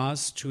do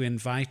was to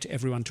invite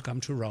everyone to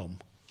come to Rome.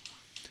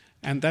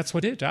 And that's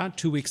what he did.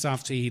 2 weeks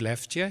after he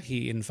left here,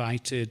 he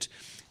invited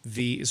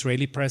the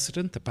Israeli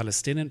president, the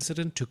Palestinian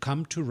president, to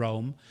come to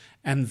Rome,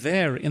 and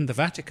there in the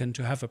Vatican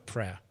to have a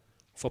prayer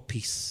for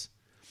peace.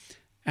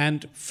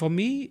 And for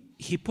me,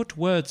 he put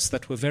words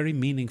that were very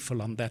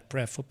meaningful on that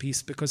prayer for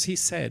peace, because he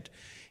said,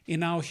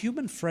 in our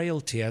human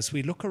frailty, as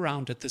we look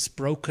around at this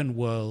broken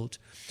world,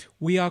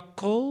 we are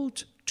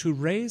called to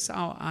raise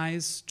our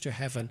eyes to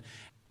heaven.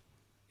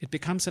 It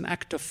becomes an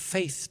act of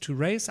faith to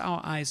raise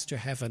our eyes to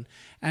heaven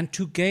and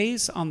to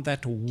gaze on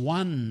that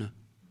one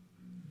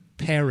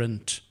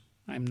parent.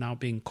 I'm now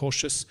being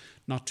cautious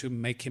not to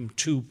make him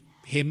to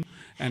him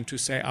and to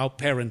say our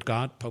parent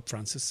God. Pope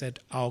Francis said,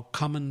 our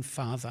common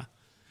Father.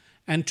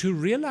 And to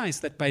realize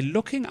that by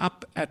looking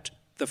up at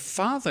the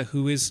Father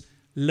who is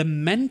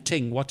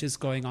lamenting what is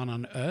going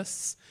on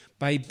earth,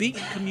 by being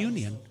in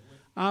communion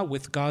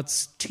with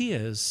God's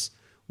tears,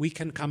 we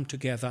can come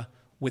together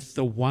with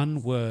the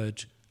one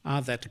word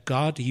that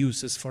God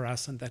uses for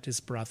us, and that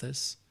is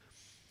brothers.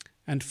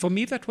 And for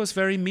me, that was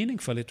very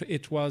meaningful.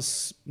 It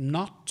was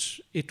not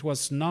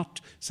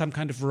some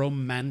kind of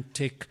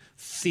romantic,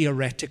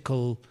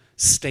 theoretical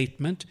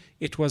statement.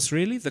 It was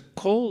really the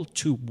call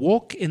to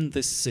walk in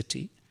this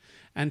city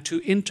and to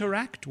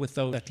interact with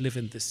those that live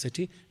in this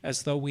city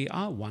as though we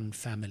are one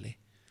family.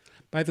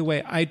 By the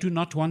way, I do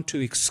not want to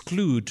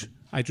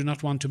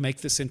make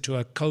this into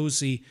a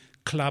cozy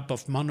club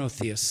of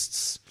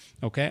monotheists.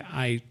 Okay?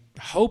 I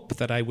hope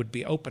that I would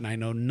be open. I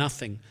know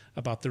nothing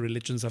about the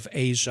religions of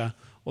Asia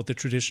or the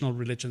traditional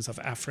religions of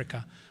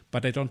Africa,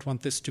 but I don't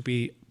want this to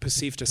be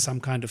perceived as some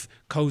kind of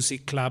cozy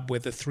club where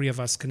the 3 of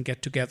us can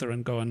get together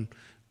and go and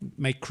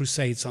make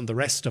crusades on the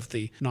rest of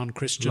the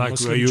non-Christian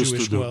Muslim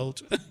Jewish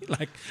world,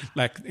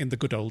 like in the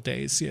good old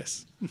days,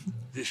 yes.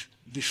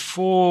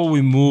 Before we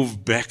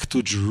move back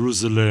to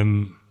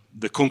Jerusalem,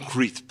 the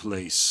concrete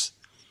place,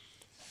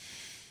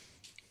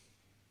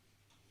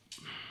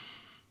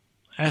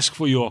 ask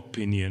for your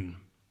opinion.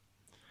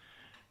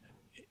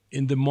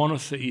 In the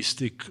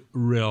monotheistic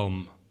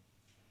realm,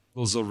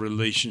 there's a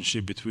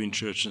relationship between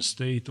church and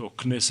state, or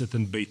Knesset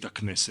and Beit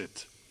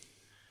HaKnesset.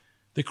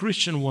 The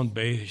Christian one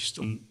based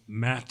on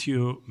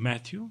Matthew?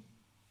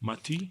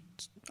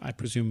 I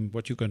presume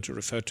what you're going to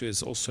refer to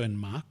is also in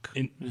Mark.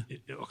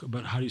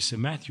 But how do you say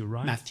Matthew,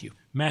 right?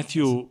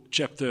 Matthew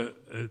chapter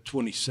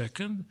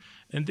 22,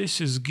 and this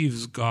is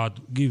give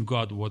God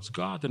what's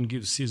God, and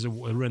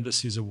render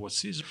Caesar what's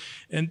Caesar.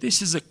 And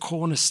this is a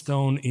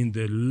cornerstone in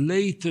the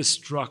latest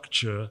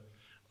structure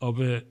of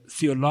a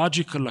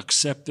theological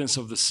acceptance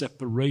of the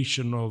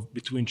separation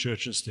between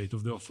church and state,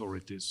 of the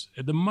authorities.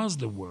 In the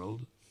Muslim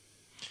world,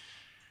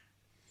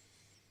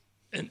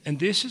 and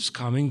this is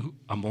coming,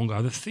 among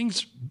other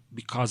things,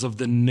 because of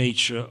the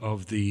nature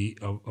of the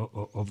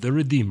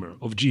Redeemer,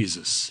 of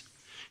Jesus.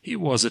 He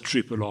was a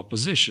triple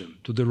opposition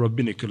to the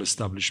rabbinical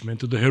establishment,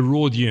 to the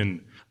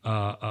Herodian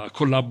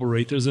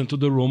collaborators, and to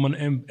the Roman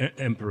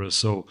emperor.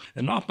 So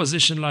an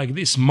opposition like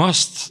this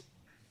must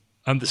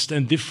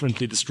understand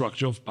differently the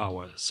structure of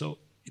power. So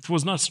it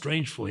was not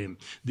strange for him,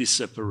 this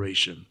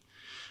separation.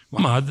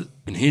 Muhammad,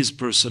 in his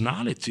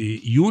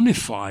personality,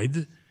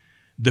 unified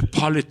the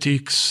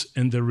politics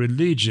and the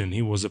religion.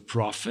 He was a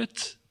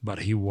prophet, but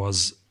he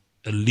was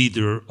a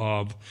leader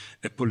of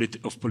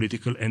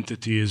political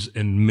entities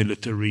and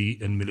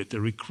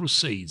military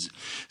crusades.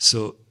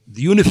 So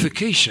the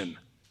unification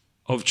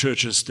of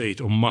church and state,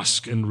 or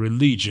mosque and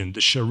religion,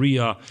 the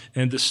Sharia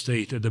and the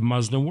state and the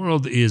Muslim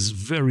world is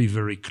very,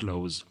 very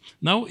close.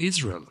 Now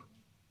Israel.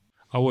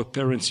 Our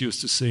parents used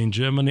to say in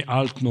Germany,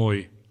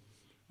 Alt-Neu,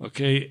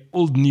 okay,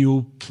 old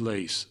new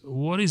place.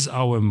 What is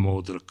our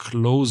model?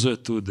 Closer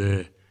to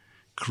the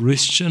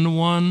Christian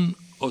one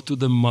or to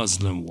the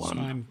Muslim one?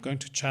 So I'm going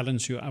to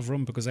challenge you,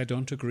 Avrum, because I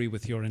don't agree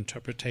with your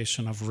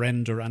interpretation of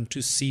render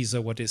unto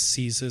Caesar what is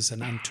Caesar's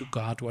and unto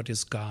God what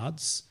is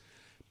God's.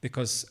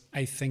 Because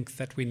I think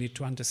that we need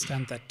to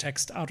understand that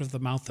text out of the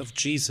mouth of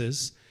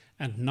Jesus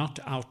and not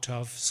out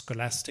of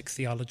scholastic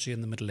theology in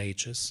the Middle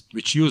Ages.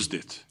 Which used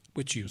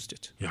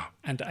it. Yeah.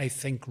 And I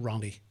think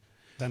wrongly.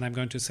 Then I'm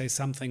going to say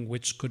something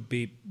which could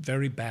be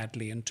very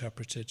badly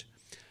interpreted.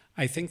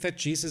 I think that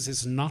Jesus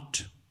is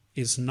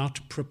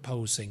not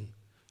proposing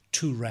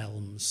two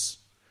realms.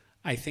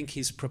 I think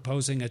he's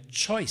proposing a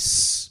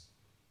choice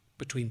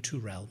between two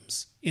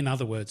realms. In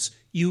other words,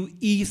 you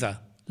either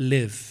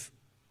live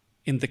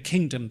in the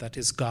kingdom that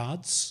is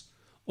God's,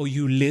 or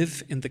you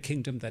live in the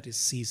kingdom that is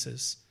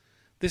Caesar's.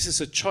 This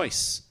is a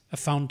choice, a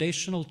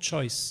foundational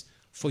choice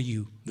for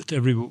you. That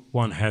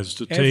everyone has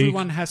to take.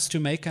 Everyone has to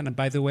make, and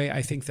by the way,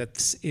 I think that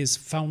this is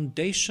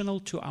foundational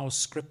to our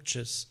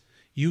scriptures.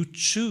 You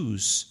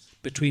choose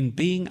between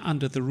being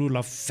under the rule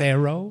of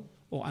Pharaoh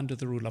or under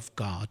the rule of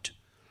God.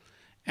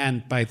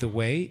 And by the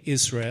way,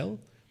 Israel,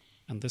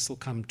 and this will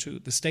come to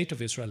the state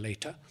of Israel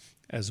later,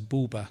 as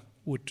Buber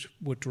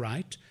would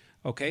write,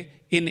 okay,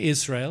 in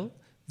Israel,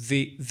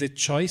 the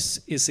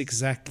choice is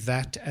exact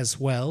that as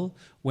well.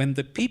 When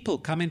the people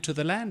come into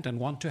the land and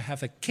want to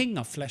have a king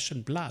of flesh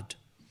and blood,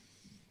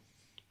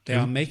 they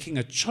are making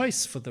a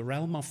choice for the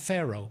realm of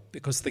Pharaoh,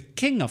 because the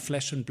king of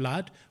flesh and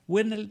blood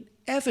will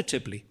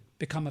inevitably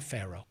become a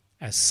Pharaoh,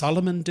 as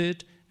Solomon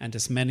did and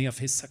as many of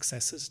his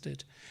successors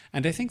did.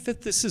 And I think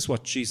that this is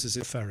what Jesus is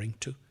referring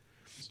to.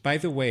 By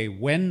the way,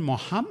 when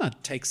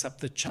Muhammad takes up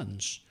the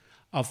challenge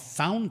of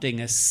founding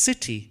a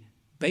city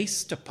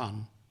based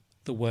upon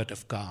the word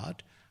of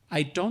God,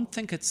 I don't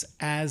think it's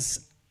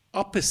as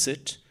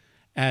opposite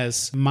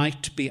as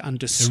might be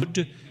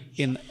understood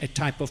in a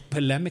type of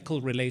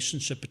polemical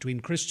relationship between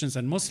Christians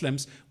and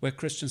Muslims, where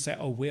Christians say,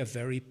 oh, we're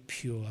very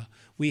pure,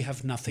 we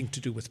have nothing to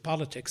do with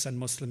politics, and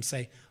Muslims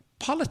say,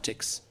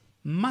 politics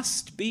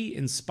must be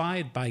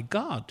inspired by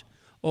God,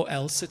 or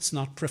else it's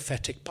not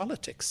prophetic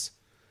politics.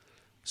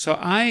 So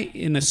I,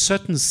 in a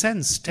certain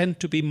sense, tend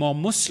to be more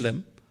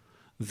Muslim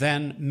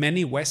than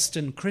many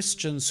Western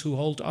Christians who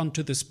hold on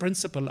to this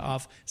principle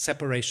of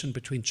separation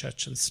between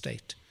church and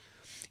state.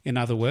 In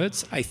other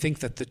words, I think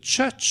that the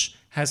church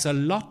has a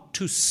lot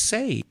to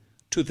say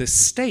to the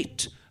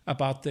state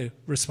about the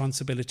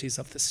responsibilities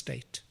of the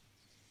state.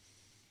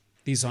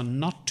 These are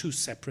not two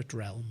separate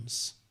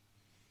realms.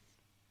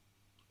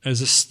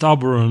 As a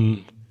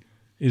stubborn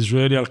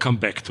Israeli, I'll come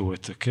back to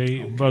it,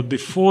 okay? But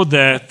before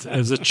that,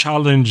 as a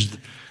challenged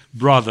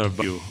brother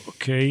by you,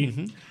 okay?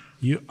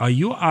 Mm-hmm. Are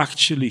you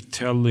actually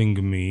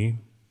telling me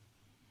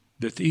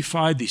that if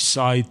I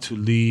decide to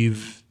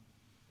live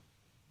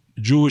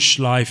Jewish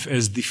life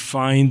as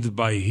defined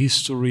by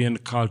history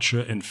and culture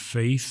and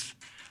faith,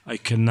 I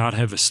cannot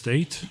have a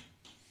state?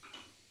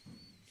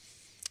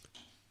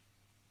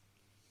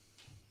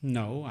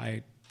 No,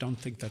 I don't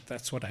think that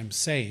that's what I'm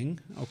saying.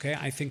 Okay,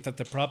 I think that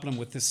the problem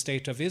with the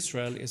state of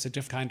Israel is a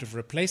different kind of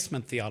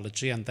replacement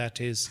theology, and that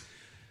is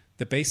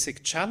the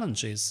basic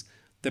challenge is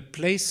the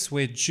place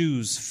where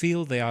Jews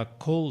feel they are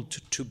called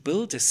to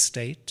build a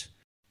state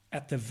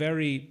at the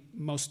very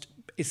most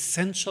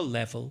essential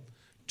level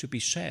to be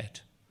shared.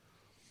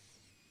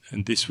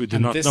 And this we do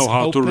not know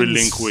how to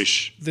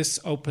relinquish. This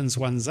opens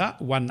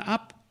one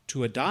up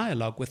to a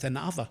dialogue with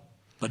another.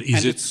 But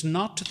it's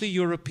not the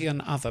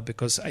European other,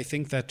 because I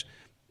think that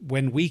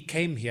when we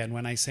came here, and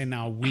when I say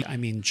now we, I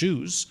mean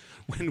Jews,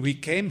 when we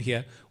came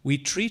here, we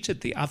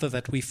treated the other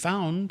that we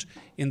found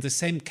in the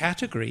same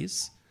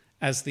categories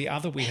as the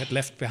other we had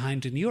left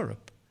behind in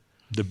Europe.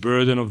 The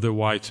burden of the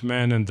white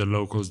man and the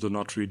locals do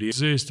not really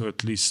exist, or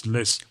at least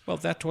less. Well,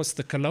 that was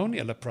the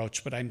colonial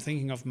approach, but I'm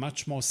thinking of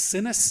much more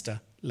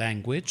sinister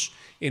language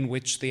in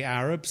which the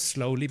Arabs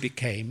slowly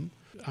became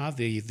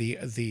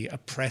the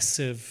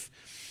oppressive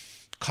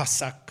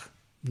Cossack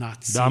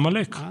Nazi. The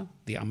Amalek.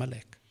 The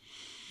Amalek.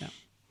 Yeah.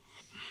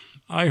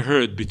 I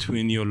heard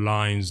between your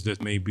lines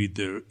that maybe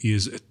there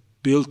is a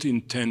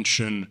built-in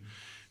tension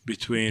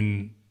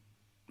between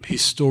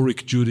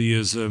historic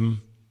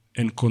Judaism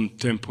and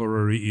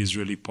contemporary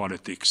Israeli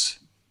politics.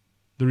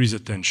 There is a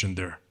tension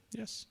there.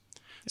 Yes.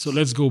 So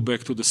let's go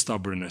back to the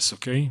stubbornness,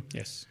 okay?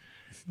 Yes.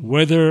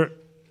 Whether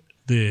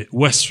the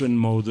Western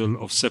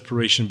model of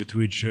separation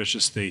between church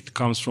and state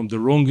comes from the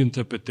wrong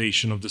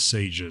interpretation of the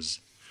sages,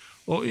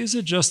 or is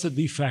it just a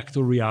de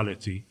facto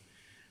reality?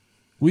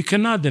 We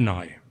cannot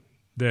deny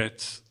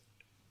that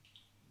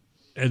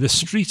at the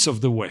streets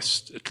of the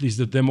West, at least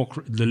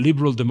the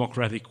liberal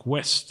democratic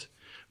West,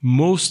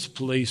 most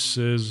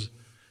places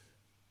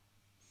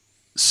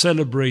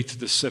celebrate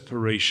the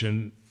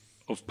separation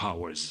of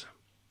powers.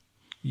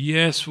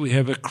 Yes, we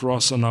have a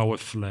cross on our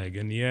flag,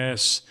 and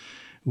yes,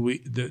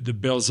 the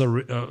bells are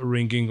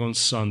ringing on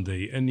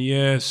Sunday, and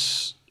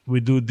yes, we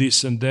do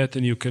this and that,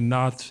 and you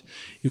cannot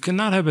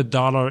have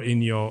 $1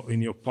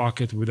 in your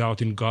pocket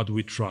without "In God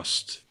we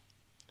trust."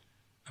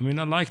 I mean,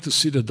 I like to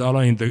see the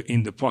dollar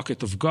in the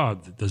pocket of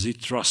God. Does He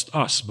trust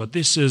us? But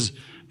this is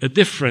a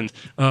different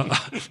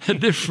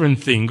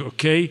thing.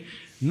 Okay.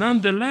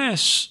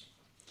 Nonetheless,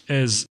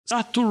 as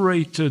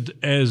saturated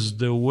as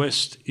the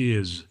West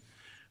is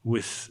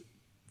with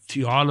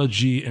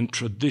theology and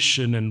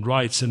tradition and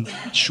rites and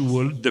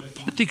ritual, the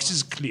politics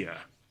is clear,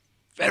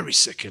 very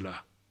secular,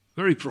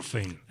 very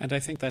profane. And I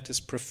think that is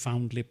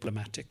profoundly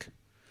problematic.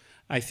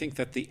 I think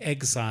that the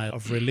exile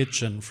of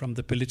religion from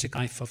the political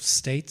life of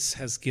states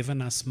has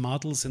given us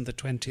models in the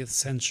 20th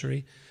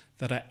century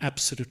that are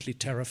absolutely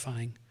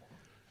terrifying.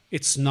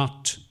 It's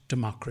not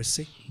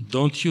democracy.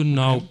 Don't you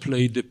now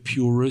play the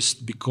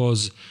purist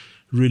because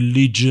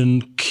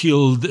religion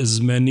killed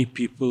as many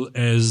people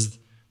as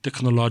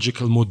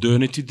technological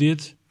modernity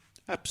did?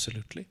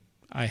 Absolutely.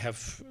 I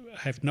have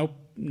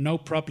no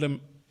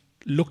problem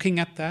looking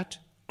at that,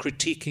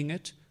 critiquing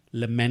it,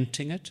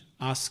 lamenting it,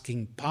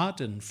 asking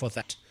pardon for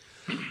that.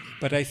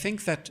 But I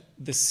think that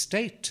the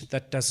state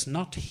that does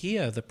not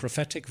hear the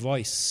prophetic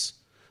voice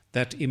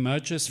that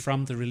emerges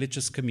from the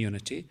religious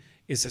community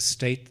is a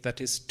state that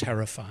is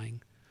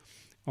terrifying.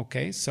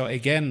 Okay, so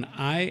again,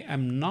 I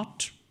am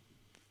not...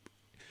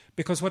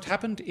 Because what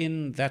happened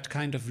in that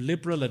kind of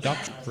liberal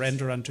adoption,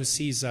 render unto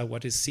Caesar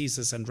what is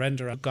Caesar's and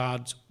render unto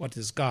God what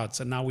is God's,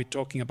 and now we're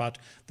talking about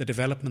the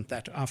development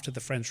that after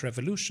the French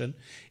Revolution,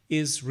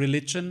 is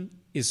religion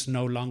is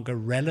no longer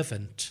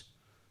relevant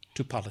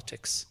to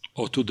politics.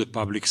 Or to the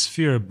public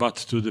sphere, but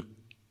to the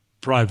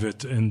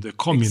private and the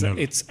communal.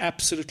 It's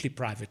absolutely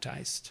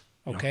privatized,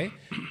 okay?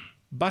 Yeah.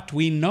 But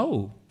we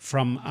know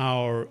from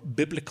our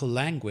biblical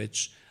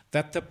language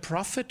that the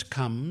prophet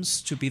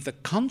comes to be the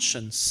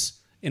conscience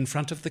in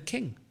front of the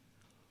king.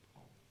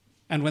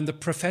 And when the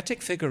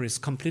prophetic figure is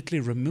completely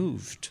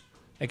removed,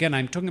 again,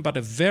 I'm talking about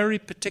a very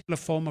particular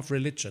form of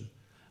religion.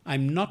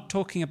 I'm not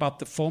talking about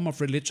the form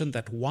of religion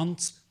that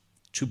wants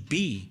to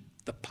be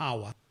the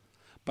power,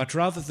 but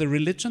rather the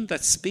religion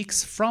that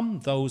speaks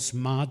from those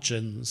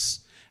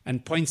margins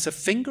and points a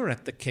finger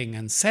at the king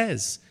and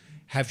says,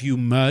 have you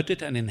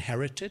murdered and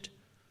inherited?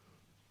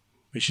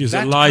 Which is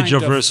that Elijah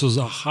versus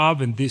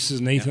Ahab, and this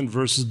is Nathan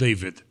versus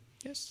David.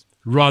 Yes.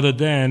 Rather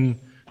than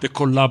the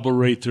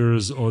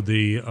collaborators or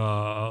the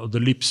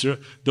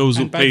those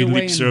who paid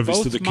lip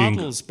service to the king.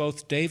 Models,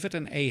 both David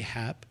and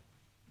Ahab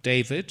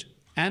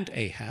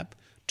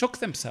took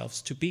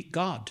themselves to be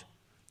God.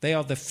 They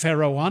are the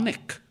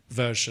pharaonic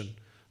version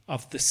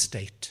of the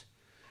state.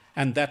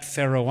 And that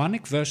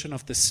pharaonic version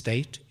of the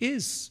state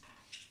is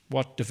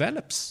what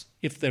develops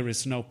if there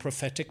is no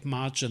prophetic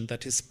margin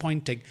that is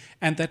pointing,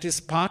 and that is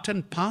part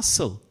and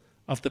parcel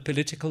of the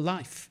political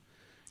life.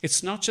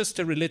 It's not just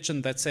a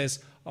religion that says,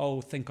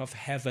 oh, think of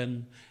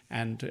heaven,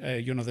 and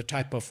the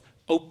type of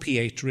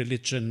opiate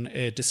religion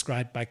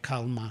described by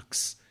Karl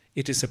Marx.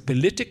 It is a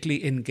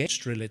politically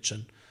engaged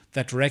religion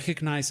that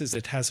recognizes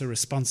it has a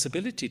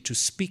responsibility to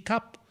speak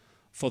up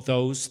for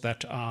those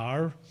that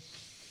are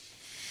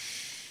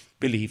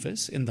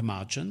believers in the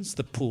margins,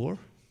 the poor.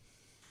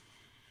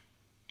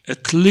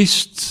 At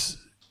least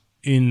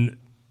in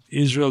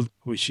Israel,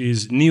 which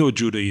is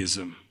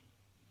Neo-Judaism.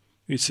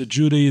 It's a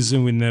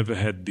Judaism we never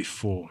had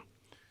before.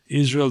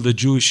 Israel, the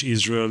Jewish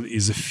Israel,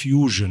 is a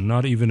fusion,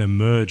 not even a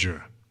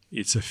merger.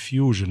 It's a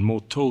fusion,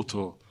 more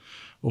total,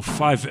 of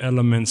 5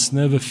 elements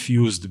never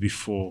fused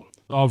before: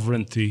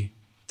 sovereignty,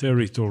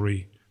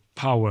 territory,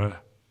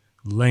 power,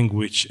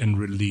 language, and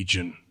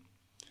religion.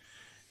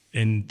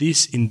 And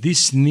in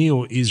this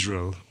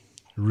Neo-Israel,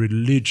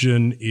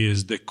 religion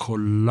is the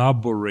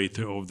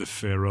collaborator of the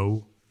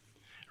Pharaoh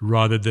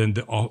rather than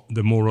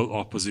the moral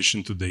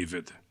opposition to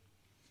David.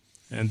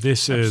 And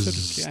this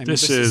is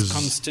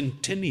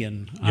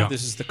Constantinian. Yeah.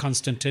 This is the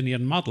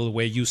Constantinian model,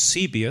 where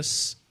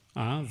Eusebius,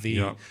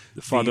 the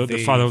father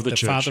of the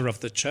church, father of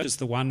the church, is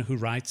the one who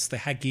writes the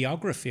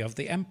hagiography of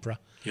the emperor.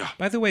 Yeah.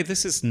 By the way,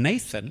 this is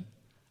Nathan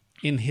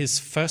in his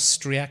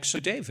first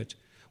reaction to David,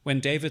 when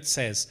David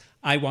says,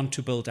 I want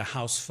to build a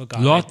house for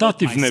God. לא אתה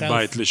תבנה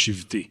בית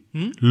לשבטי.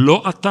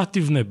 לא אתה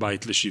תבנה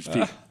בית לשבטי.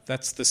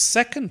 That's the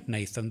second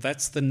Nathan.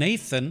 That's the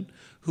Nathan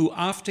who,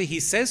 after he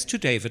says to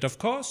David, of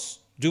course,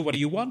 do what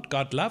you want,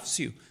 God loves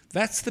you.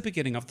 That's the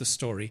beginning of the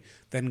story.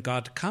 Then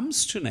God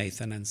comes to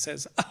Nathan and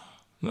says,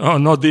 oh,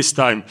 not this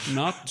time.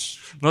 Not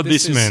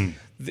this man.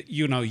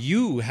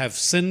 You have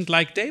sinned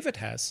like David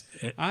has.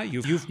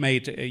 You've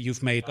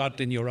made God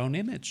in your own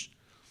image.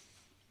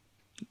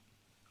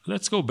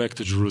 Let's go back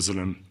to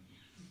Jerusalem.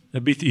 A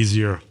bit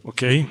easier,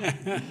 okay?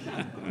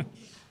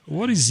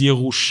 What is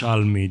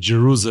Yerushalmi,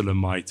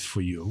 Jerusalemite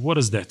for you? What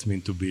does that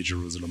mean to be a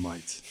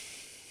Jerusalemite?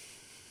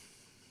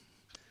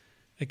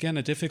 Again,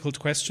 a difficult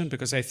question,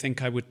 because I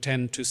think I would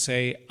tend to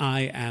say,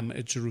 I am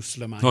a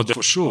Jerusalemite. No,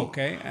 for sure.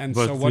 Okay, and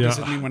so what does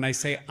it mean when I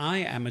say I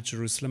am a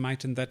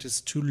Jerusalemite? And that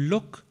is to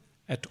look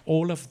at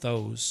all of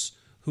those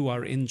who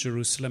are in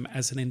Jerusalem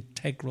as an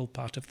integral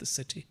part of the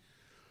city.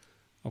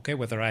 Okay,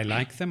 whether I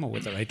like them or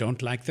whether I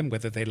don't like them,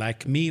 whether they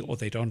like me or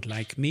they don't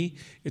like me,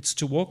 it's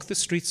to walk the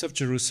streets of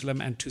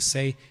Jerusalem and to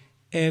say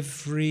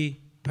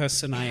every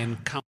person I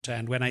encounter,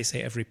 and when I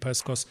say every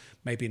person, of course,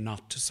 maybe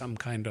not some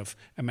kind of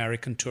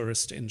American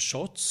tourist in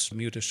shorts,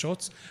 Bermuda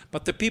shorts,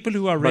 but the people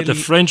who are really... But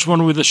the French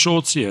one with the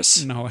shorts,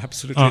 yes. No,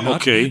 absolutely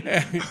not.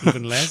 Okay.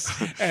 Even less.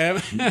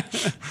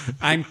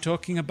 I'm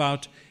talking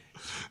about,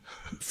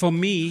 for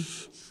me,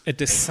 a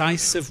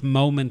decisive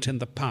moment in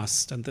the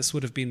past, and this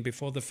would have been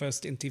before the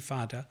first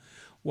Intifada,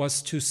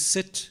 was to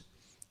sit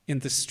in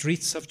the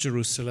streets of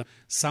Jerusalem,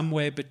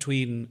 somewhere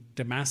between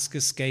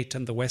Damascus Gate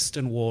and the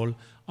Western Wall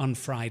on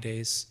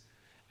Fridays,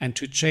 and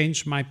to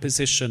change my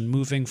position,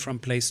 moving from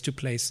place to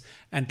place,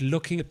 and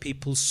looking at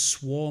people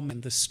swarm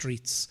in the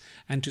streets,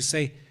 and to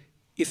say,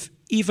 if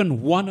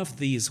even one of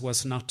these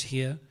was not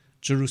here,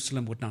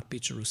 Jerusalem would not be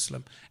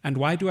Jerusalem. And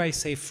why do I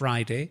say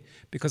Friday?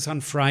 Because on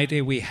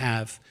Friday we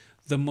have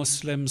the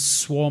Muslims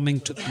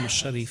swarming to the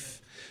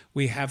Sharif.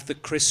 We have the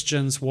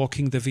Christians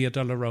walking the Via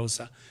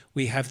Dolorosa.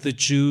 We have the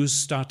Jews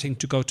starting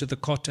to go to the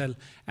Kotel.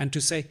 And to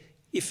say,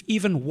 if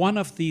even one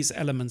of these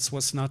elements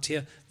was not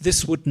here,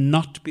 this would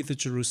not be the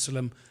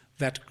Jerusalem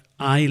that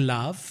I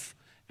love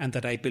and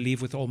that I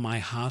believe with all my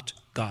heart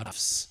God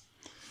loves.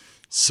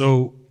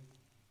 So,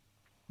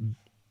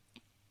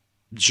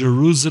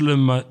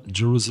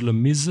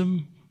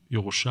 Jerusalemism,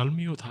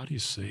 Yerushalmiut, how do you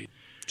say?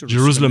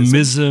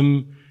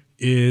 Jerusalemism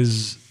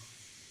is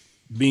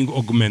being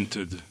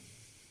augmented.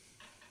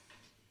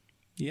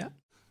 Yeah.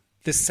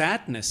 The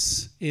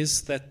sadness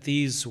is that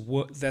these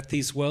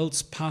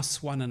worlds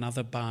pass one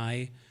another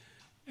by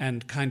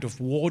and kind of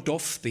ward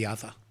off the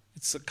other.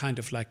 It's a kind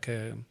of like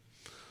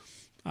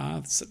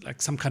it's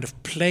like some kind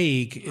of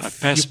plague. If I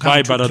pass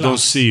by, but I don't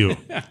see you.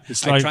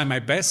 It's I try my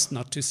best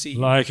not to see you.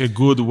 Like a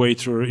good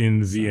waiter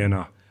in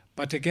Vienna.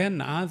 But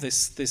again,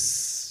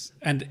 this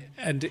and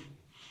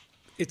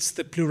it's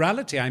the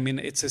plurality. I mean,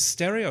 it's a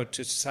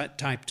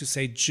stereotype to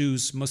say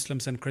Jews,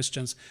 Muslims, and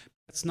Christians.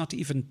 It's not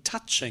even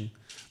touching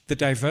the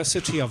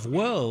diversity of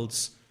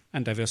worlds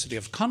and diversity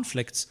of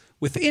conflicts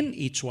within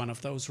each one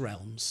of those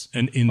realms.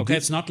 And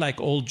it's not like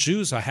all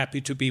Jews are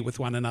happy to be with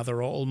one another,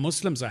 or all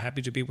Muslims are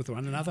happy to be with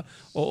one another,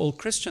 or all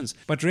Christians.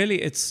 But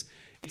really, it's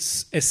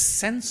a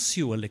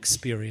sensual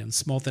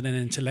experience more than an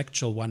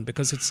intellectual one,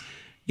 because it's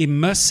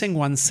immersing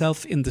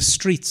oneself in the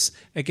streets.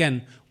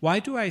 Again, why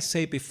do I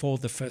say before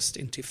the first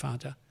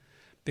Intifada?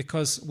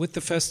 Because with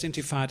the first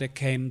Intifada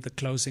came the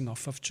closing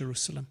off of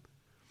Jerusalem.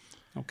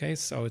 Okay,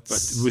 so it's...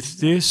 But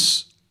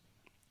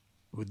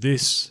with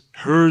this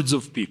herds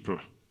of people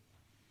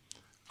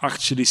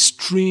actually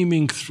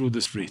streaming through the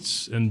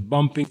streets and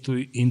bumping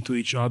into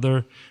each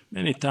other,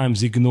 many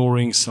times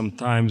ignoring,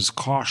 sometimes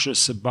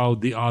cautious about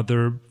the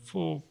other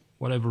for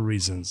whatever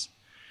reasons.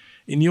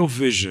 In your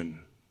vision,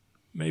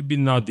 maybe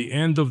not the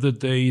end of the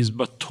days,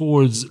 but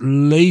towards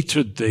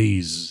later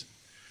days,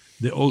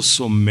 they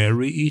also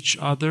marry each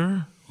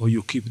other, or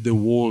you keep the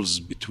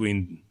walls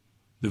between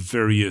the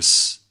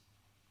various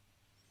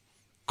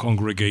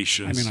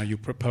congregations? I mean, are you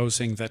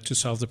proposing that to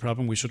solve the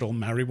problem we should all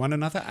marry one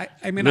another?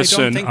 Listen, I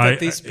don't think that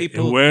these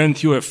people...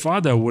 Weren't you a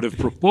father, I would have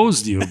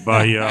proposed you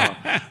by...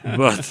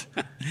 but...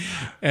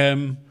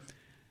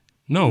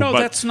 No,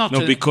 that's not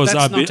because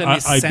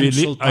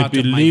I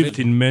believed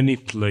in many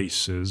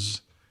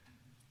places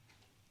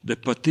the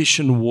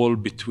partition wall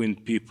between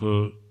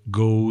people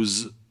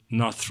goes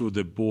not through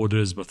the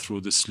borders but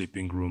through the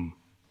sleeping room.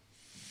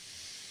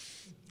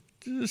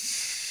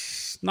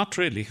 Not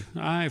really.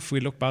 If we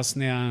look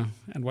Bosnia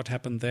and what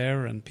happened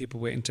there, and people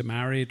were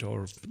intermarried,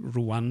 or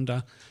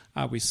Rwanda,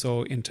 we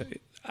saw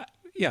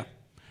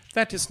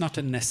that is not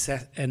a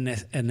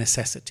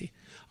necessity.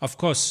 Of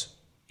course,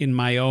 in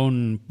my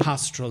own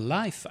pastoral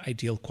life, I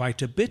deal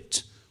quite a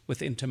bit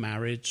with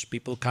intermarriage,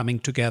 people coming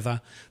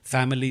together,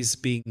 families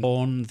being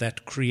born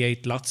that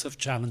create lots of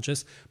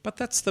challenges, but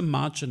that's the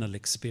marginal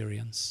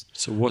experience.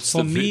 So what's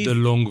the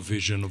long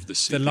vision of the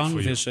city? The long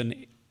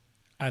vision,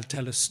 I'll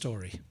tell a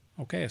story.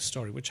 Okay, a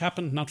story which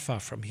happened not far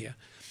from here.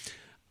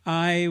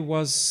 I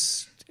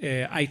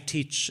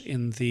teach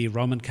in the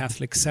Roman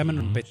Catholic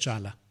Seminary in Bet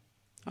Jala,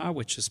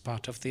 which is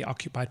part of the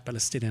occupied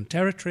Palestinian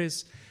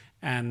territories,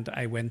 and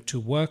I went to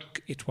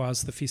work. It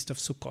was the Feast of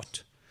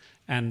Sukkot,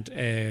 and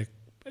a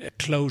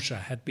closure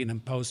had been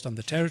imposed on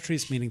the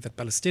territories, meaning that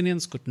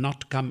Palestinians could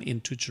not come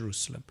into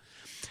Jerusalem.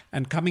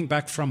 And coming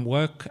back from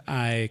work,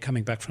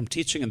 coming back from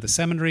teaching in the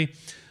seminary,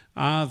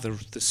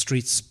 the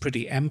streets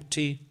pretty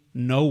empty,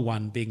 no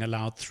one being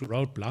allowed through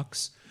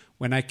roadblocks.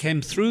 When I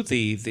came through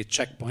the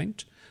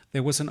checkpoint,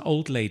 there was an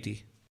old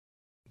lady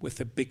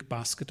with a big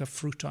basket of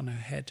fruit on her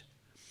head.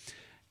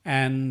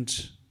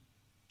 And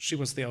she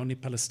was the only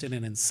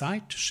Palestinian in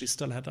sight. She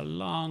still had a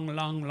long,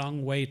 long,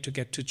 long way to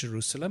get to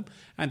Jerusalem.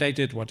 And I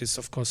did what is,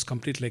 of course,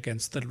 completely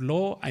against the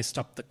law. I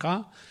stopped the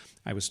car.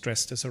 I was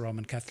dressed as a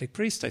Roman Catholic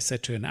priest. I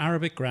said to an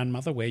Arabic,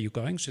 "Grandmother, where are you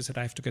going?" She said,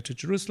 "I have to get to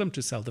Jerusalem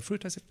to sell the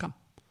fruit." I said, "Come."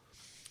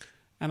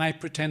 And I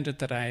pretended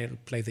that I'll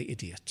play the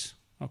idiot,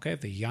 okay,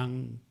 the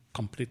young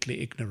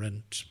completely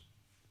ignorant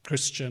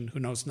Christian who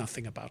knows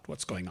nothing about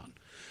what's going on.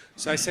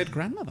 So I said,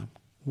 "Grandmother,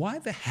 why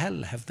the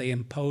hell have they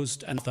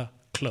imposed another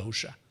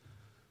closure?"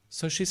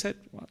 So she said,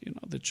 "Well,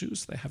 the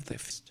Jews, they have their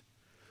feast."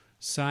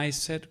 So I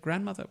said,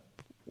 "Grandmother,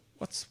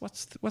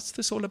 what's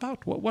this all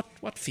about?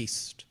 What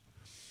feast?"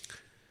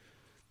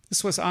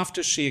 This was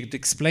after she had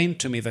explained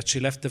to me that she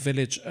left the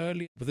village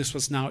early. But this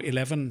was now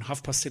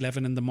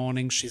 11:30 in the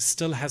morning. She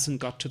still hasn't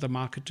got to the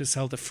market to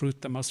sell the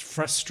fruit, the most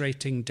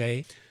frustrating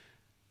day.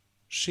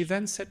 She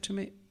then said to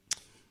me,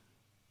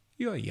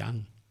 "You're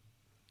young.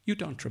 You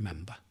don't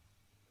remember."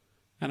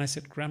 And I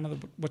said, "Grandmother,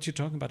 what are you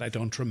talking about? I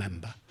don't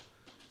remember."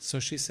 So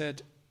she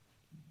said,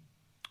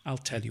 "I'll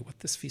tell you what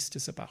this feast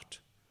is about."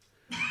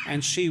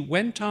 And she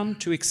went on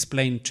to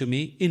explain to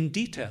me in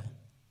detail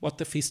what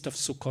the Feast of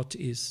Sukkot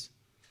is.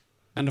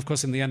 And of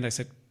course, in the end, I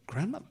said,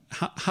 "Grandmother,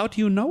 how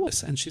do you know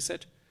this?" And she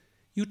said,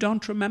 "You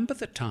don't remember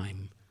the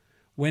time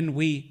when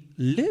we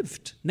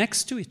lived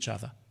next to each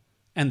other,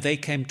 and they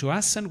came to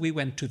us and we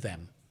went to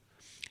them."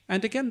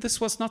 And again,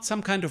 this was not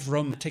some kind of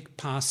romantic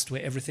past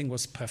where everything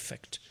was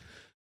perfect.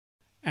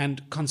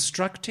 And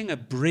constructing a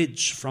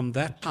bridge from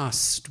that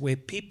past where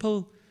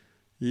people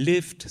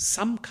lived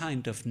some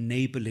kind of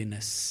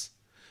neighborliness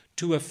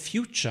to a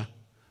future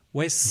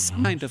where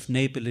some kind of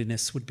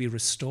neighborliness would be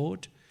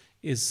restored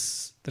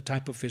is the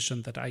type of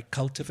vision that I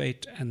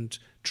cultivate and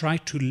try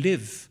to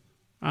live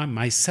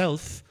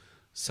myself,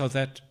 so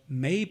that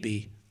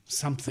maybe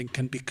something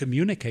can be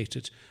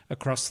communicated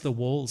across the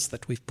walls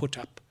that we've put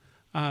up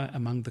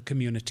among the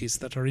communities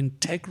that are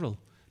integral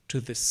to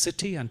this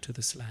city and to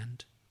this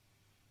land.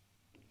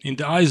 In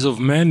the eyes of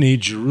many,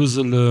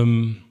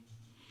 Jerusalem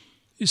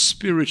is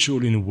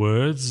spiritual in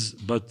words,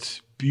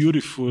 but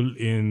beautiful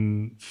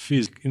in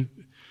physical.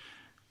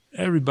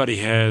 Everybody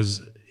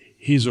has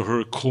his or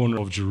her corner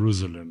of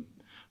Jerusalem.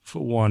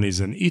 For one is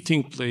an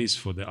eating place,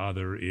 for the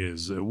other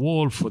is a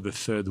wall, for the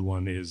third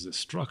one is a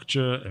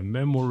structure, a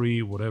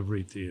memory, whatever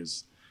it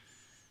is.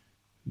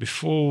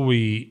 Before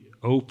we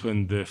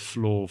open the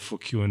floor for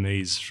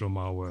Q&As from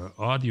our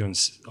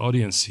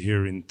audience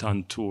here in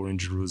Tantur in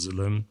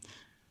Jerusalem,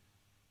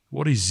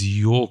 what is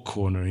your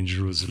corner in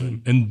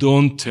Jerusalem? And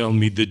don't tell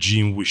me the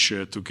gym we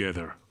share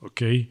together,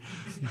 okay?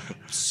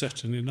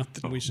 Certainly not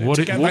that we share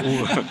together.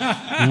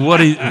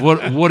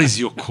 What is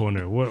your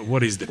corner?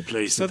 What is the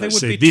place So that I there would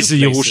say, be this two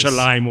is places.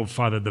 Jerusalem of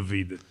Father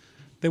David?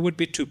 There would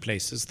be two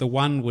places. The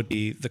one would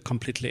be the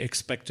completely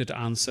expected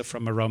answer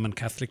from a Roman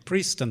Catholic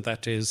priest, and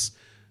that is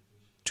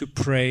to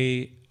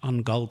pray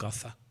on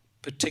Golgotha,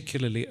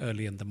 particularly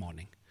early in the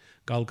morning.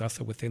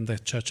 Golgotha within the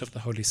Church of the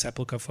Holy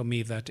Sepulchre, for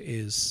me, that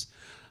is...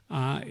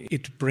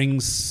 it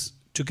brings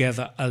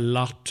together a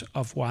lot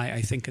of why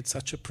I think it's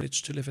such a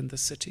privilege to live in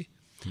this city.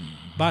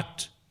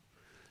 But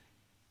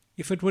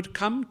if it would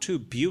come to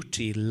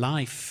beauty,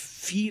 life,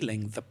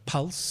 feeling the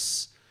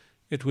pulse,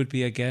 it would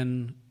be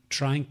again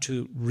trying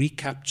to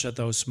recapture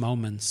those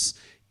moments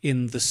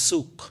in the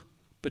souk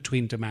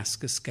between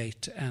Damascus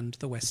Gate and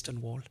the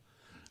Western Wall.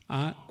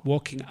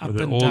 Walking up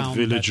the and old down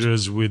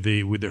villagers with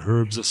the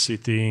herbs are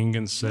sitting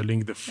and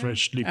selling the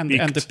freshly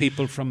picked. and the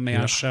people from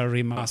Mea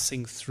Shearim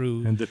passing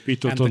through. And the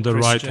pitot and on the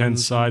right-hand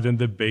Christians, side and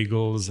the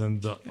bagels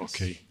and the... Yes.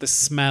 Okay. The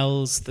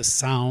smells, the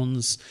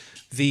sounds,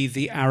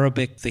 the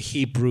Arabic, the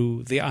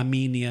Hebrew, the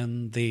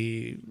Armenian,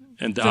 the...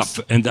 And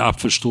the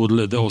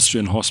Apfelstrudel, the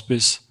Austrian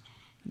hospice?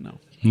 No.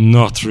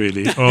 Not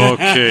really.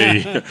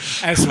 Okay.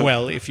 As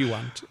well, if you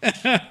want.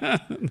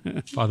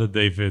 Father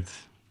David,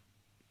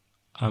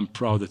 I'm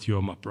proud that you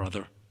are my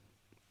brother.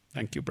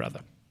 Thank you,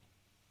 brother.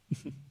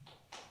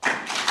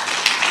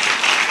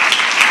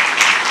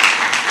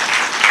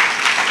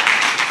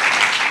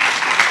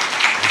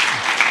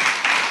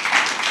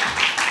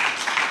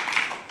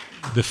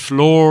 The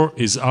floor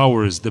is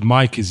ours. The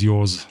mic is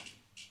yours.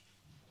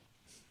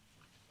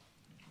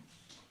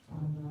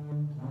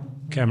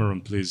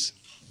 Cameron, please.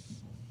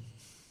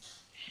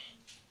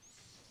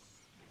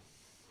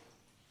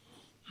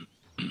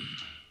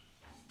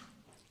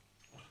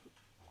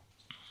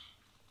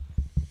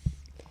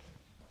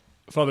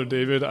 Father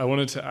David, I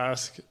wanted to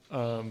ask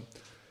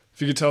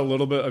if you could tell a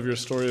little bit of your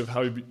story of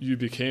how you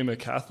became a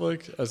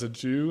Catholic as a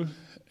Jew,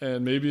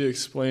 and maybe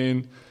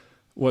explain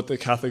what the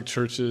Catholic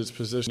Church's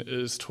position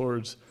is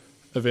towards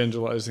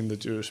evangelizing the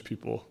Jewish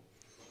people.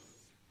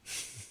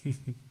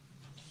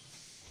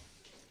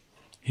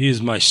 He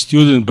is my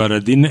student, but I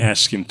didn't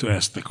ask him to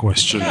ask the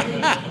question.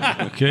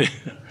 Okay?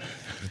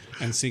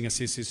 And seeing as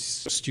he's a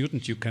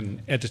student, you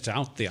can edit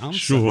out the answer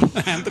Sure.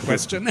 and the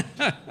question.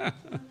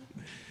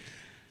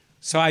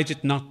 So I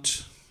did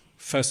not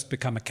first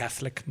become a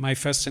Catholic. My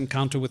first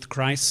encounter with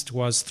Christ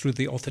was through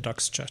the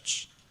Orthodox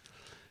Church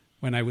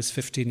when I was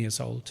 15 years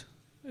old.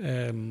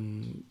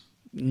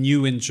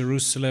 New in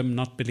Jerusalem,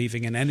 not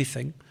believing in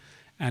anything,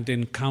 and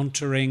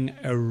encountering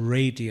a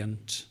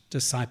radiant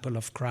disciple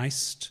of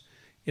Christ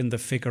in the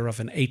figure of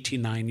an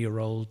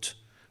 89-year-old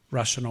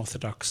Russian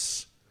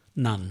Orthodox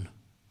nun.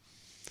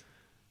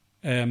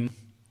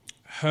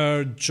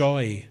 Her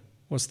joy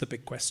was the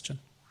big question.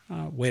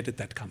 Where did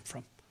that come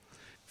from?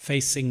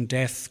 facing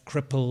death,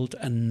 crippled,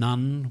 a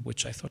nun,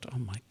 which I thought, oh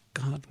my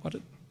God, what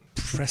a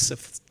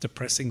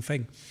depressing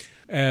thing.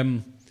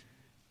 And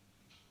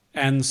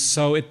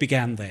so it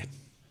began there.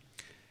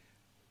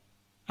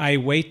 I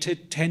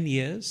waited 10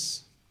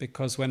 years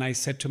because when I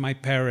said to my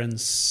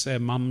parents,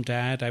 Mom,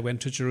 Dad, I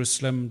went to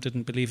Jerusalem,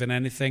 didn't believe in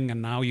anything,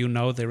 and now you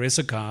know there is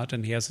a God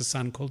and he has a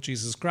son called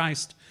Jesus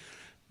Christ,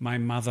 my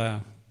mother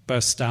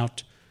burst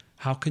out,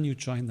 how can you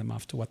join them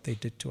after what they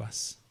did to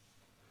us?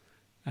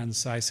 And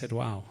so I said,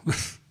 wow,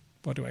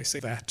 what do I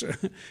say that?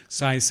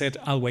 So I said,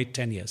 I'll wait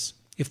 10 years.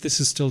 If this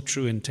is still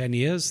true in 10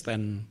 years,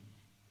 then...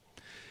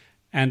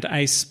 And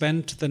I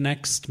spent the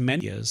next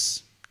many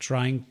years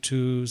trying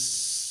to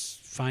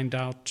find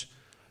out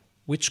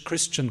which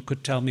Christian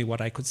could tell me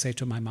what I could say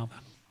to my mother.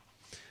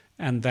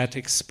 And that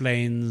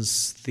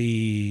explains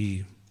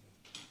the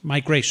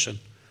migration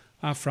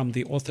from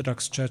the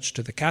Orthodox Church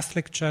to the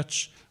Catholic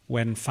Church,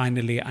 when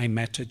finally I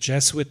met a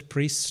Jesuit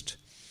priest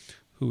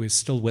who is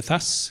still with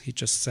us. He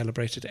just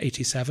celebrated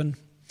 87,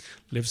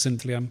 lives in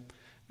Liam.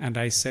 And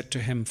I said to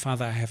him,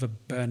 Father, I have a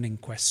burning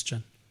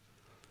question.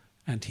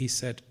 And he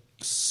said,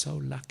 so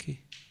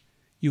lucky.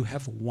 You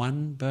have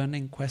one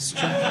burning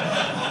question?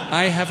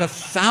 I have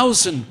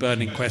 1,000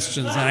 burning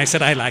questions. And I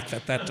said, I like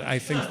that. I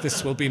think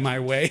this will be my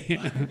way.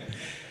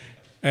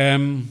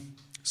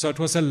 So it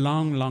was a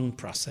long, long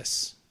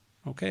process.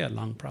 Okay, a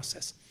long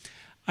process.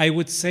 I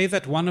would say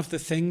that one of the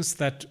things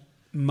that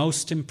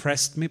most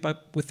impressed me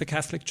with the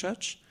Catholic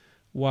Church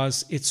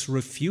was its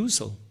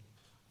refusal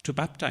to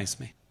baptize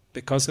me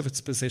because of its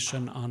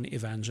position on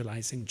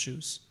evangelizing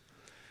Jews.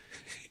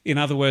 In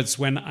other words,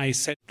 when I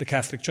said to the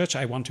Catholic Church,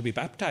 I want to be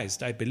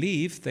baptized, I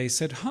believe, they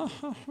said,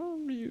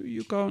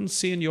 you go and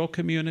see in your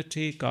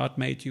community, God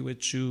made you a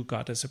Jew,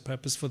 God has a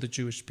purpose for the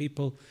Jewish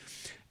people.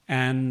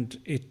 And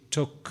it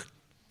took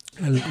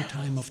a long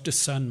time of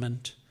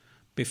discernment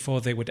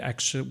before they were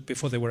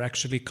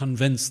actually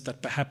convinced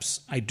that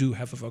perhaps I do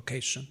have a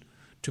vocation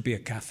to be a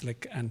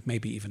Catholic and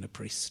maybe even a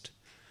priest.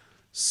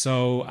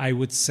 So I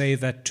would say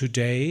that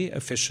today,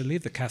 officially,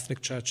 the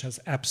Catholic Church has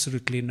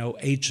absolutely no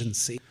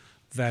agency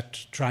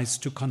that tries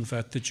to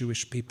convert the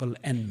Jewish people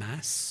en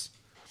masse.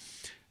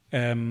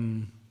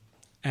 And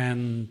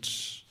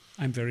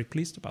I'm very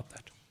pleased about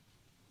that.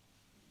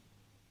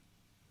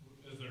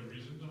 Is there a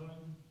reason behind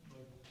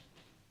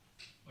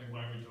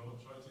why we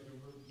don't try to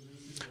convert the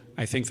Jewish people?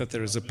 I think that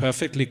there is a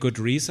perfectly good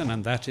reason,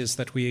 and that is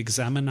that we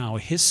examine our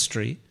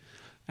history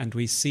and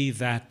we see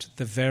that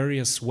the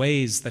various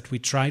ways that we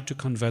tried to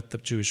convert the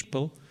Jewish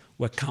people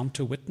were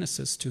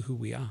counter-witnesses to who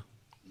we are.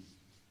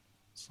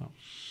 So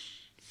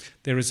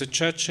there is a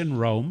church in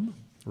Rome,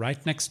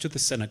 right next to the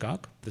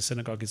synagogue. The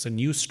synagogue is a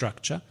new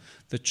structure.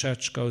 The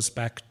church goes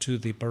back to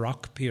the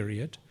Baroque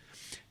period.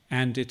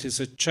 And it is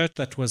a church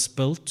that was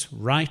built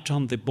right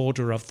on the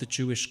border of the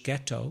Jewish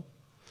ghetto,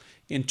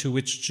 into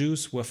which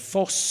Jews were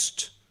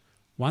forced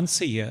once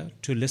a year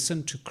to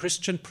listen to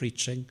Christian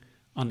preaching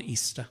on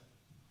Easter.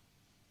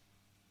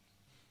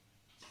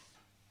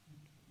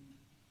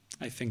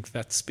 I think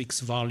that speaks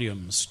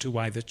volumes to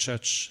why the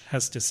church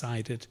has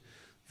decided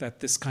that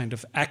this kind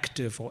of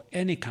active or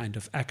any kind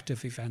of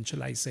active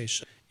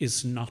evangelization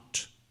is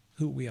not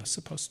who we are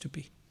supposed to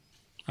be.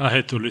 I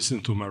had to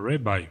listen to my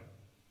rabbi.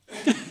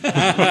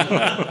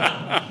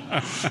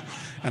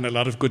 And a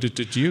lot of good it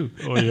did you.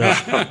 Oh,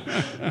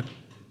 yeah.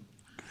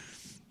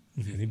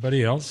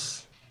 Anybody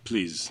else?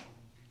 Please.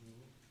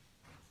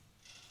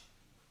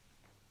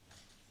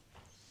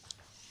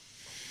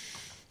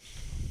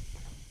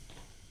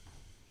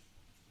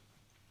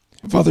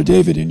 Father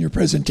David, in your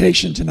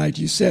presentation tonight,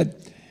 you shared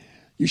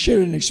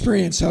an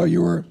experience how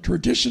your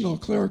traditional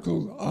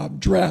clerical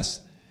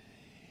dress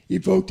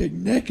evoked a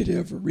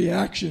negative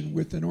reaction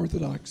with an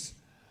Orthodox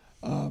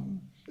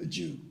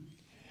Jew.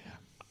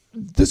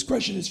 This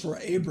question is for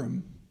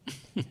Avrum.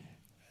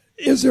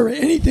 Is there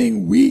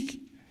anything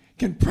we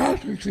can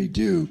practically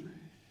do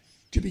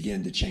to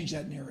begin to change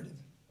that narrative?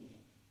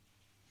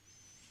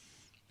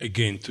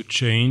 Again, to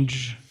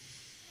change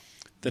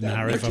the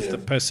narrative of the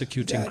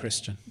persecuting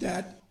Christian.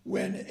 That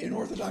when an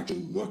Orthodox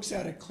looks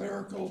at a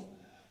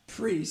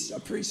priest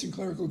in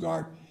clerical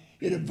garb,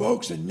 it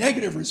evokes a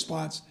negative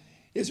response.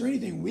 Is there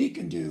anything we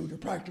can do to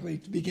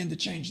practically begin to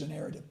change the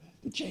narrative,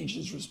 to change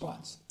his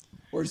response?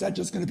 Or is that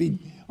just going to be,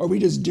 are we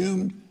just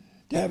doomed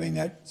to having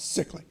that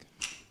cyclic?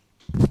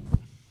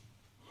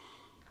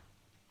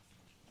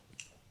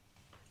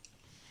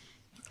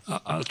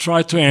 I'll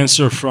try to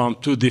answer from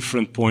two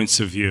different points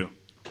of view.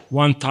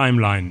 One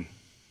timeline.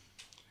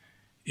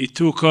 It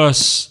took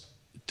us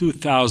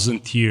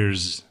 2,000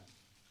 years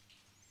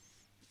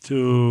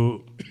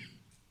to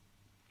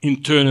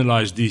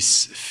internalize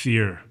this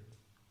fear.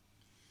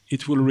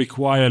 It will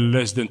require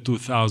less than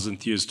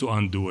 2,000 years to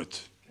undo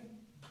it.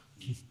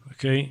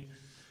 Okay?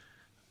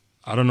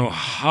 I don't know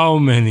how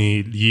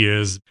many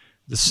years.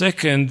 The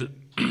second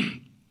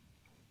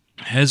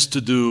has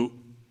to do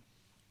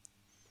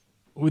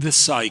with the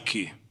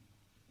psyche.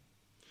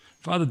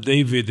 Father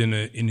David,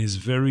 in his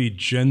very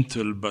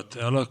gentle but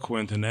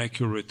eloquent and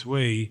accurate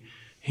way,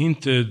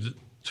 hinted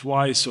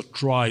twice or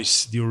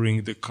thrice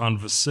during the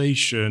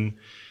conversation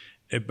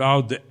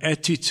about the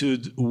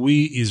attitude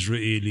we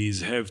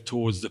Israelis have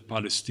towards the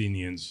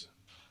Palestinians.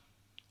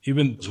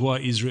 Even who are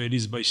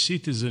Israelis by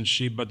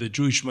citizenship, but the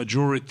Jewish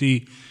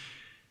majority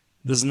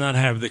does not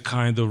have the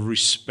kind of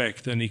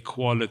respect and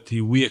equality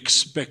we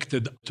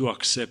expected to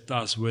accept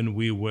us when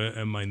we were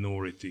a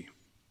minority.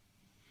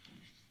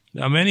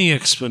 There are many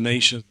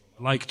explanations.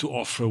 I'd like to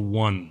offer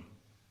one,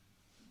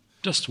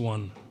 just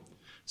one.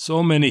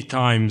 So many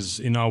times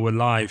in our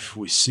life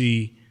we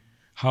see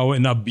how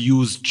an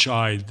abused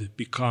child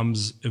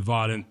becomes a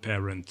violent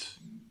parent.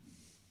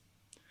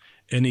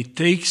 And it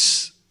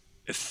takes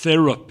a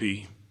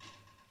therapy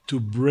to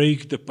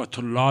break the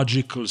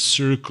pathological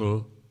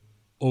circle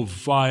of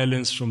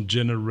violence from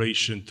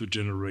generation to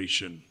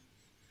generation.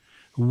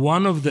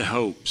 One of the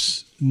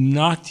hopes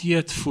not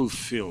yet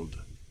fulfilled,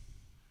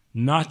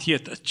 not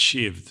yet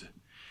achieved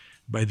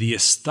by the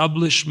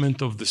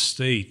establishment of the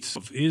state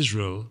of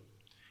Israel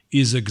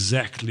is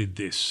exactly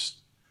this,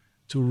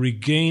 to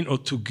regain or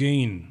to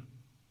gain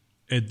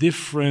a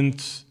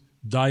different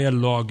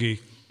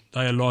dialogic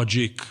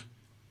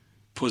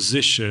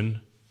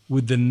position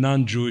with the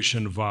non-Jewish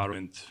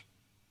environment.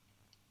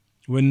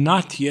 We're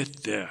not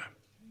yet there.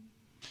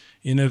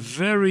 In a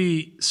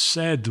very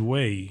sad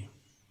way,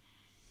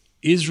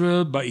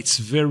 Israel, by its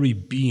very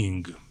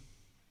being,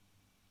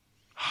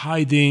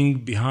 hiding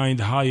behind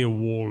higher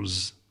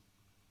walls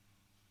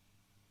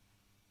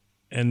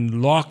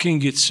and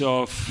locking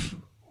itself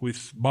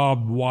with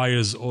barbed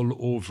wires all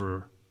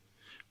over,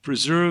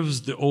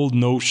 preserves the old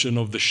notion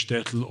of the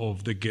shtetl,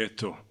 of the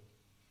ghetto.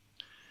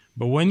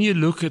 But when you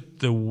look at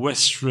the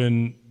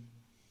Western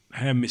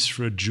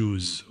Hemisphere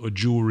Jews or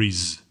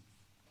Jewries,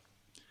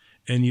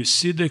 and you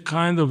see the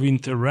kind of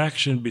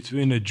interaction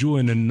between a Jew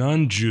and a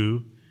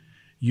non-Jew,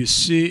 you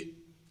see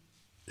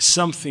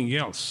something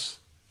else.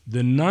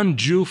 The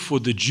non-Jew for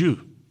the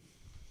Jew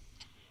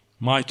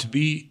might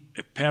be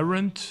a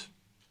parent,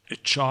 a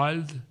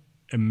child,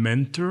 a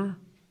mentor,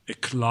 a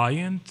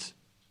client,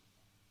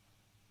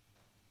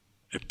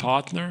 a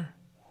partner,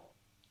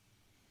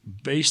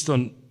 based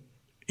on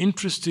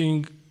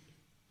interesting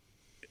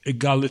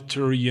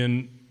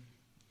egalitarian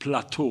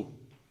plateau.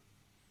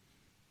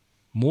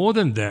 More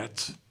than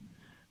that,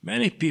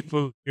 many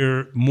people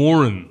here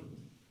mourn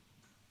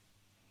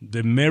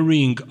the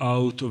marrying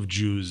out of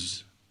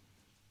Jews.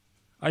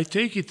 I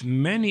take it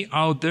many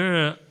out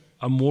there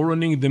are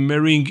mourning the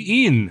marrying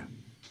in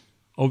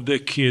of their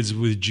kids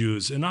with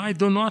Jews. And I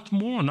do not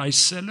mourn, I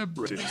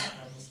celebrate it.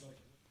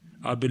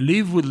 I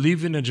believe we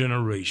live in a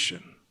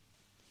generation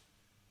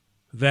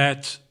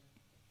that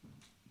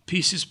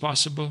peace is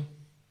possible.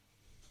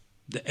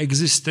 The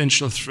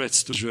existential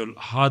threats to Israel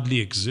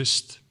hardly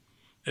exist,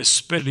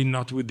 especially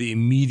not with the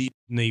immediate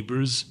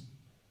neighbors,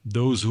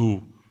 those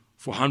who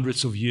for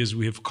hundreds of years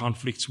we have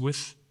conflicts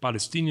with,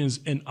 Palestinians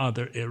and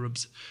other Arab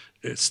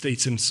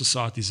states and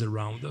societies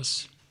around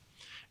us.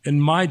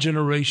 And my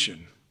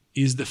generation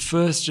is the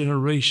first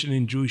generation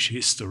in Jewish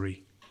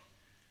history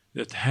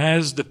that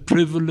has the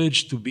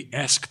privilege to be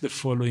asked the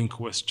following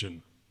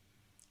question,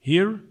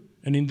 here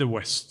and in the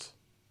West.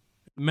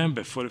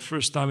 Remember, for the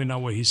first time in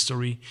our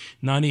history,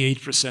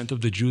 98%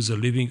 of the Jews are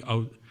living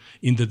out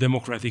in the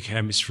democratic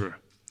hemisphere.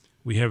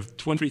 We have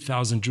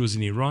 23,000 Jews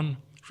in Iran,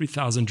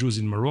 3,000 Jews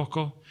in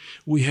Morocco.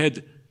 We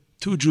had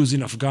 2 Jews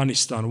in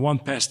Afghanistan. One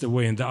passed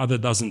away and the other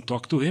doesn't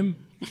talk to him.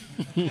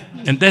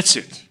 And that's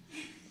it.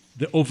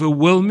 The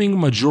overwhelming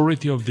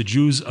majority of the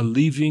Jews are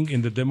living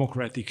in the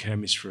democratic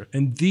hemisphere.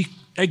 And the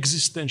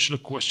existential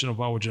question of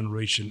our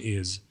generation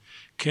is,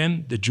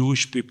 can the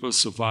Jewish people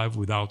survive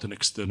without an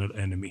external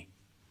enemy?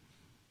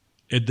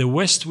 At the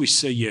West, we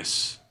say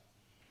yes.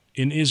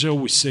 In Israel,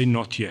 we say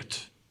not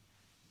yet.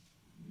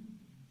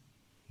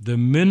 The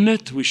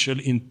minute we shall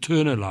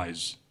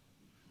internalize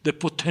the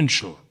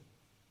potential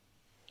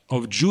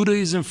of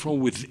Judaism from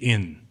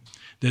within,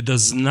 that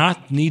does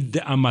not need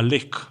the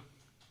Amalek,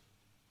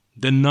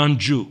 the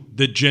non-Jew,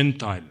 the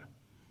Gentile,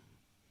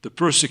 the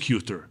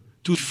persecutor,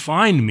 to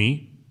find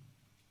me,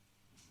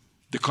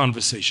 the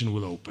conversation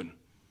will open.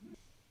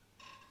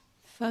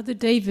 Father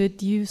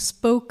David, you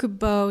spoke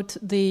about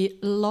the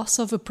loss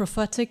of a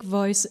prophetic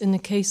voice in the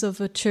case of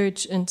a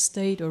church and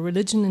state or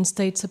religion and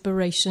state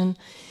separation.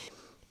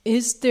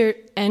 Is there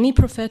any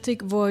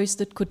prophetic voice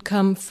that could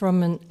come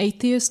from an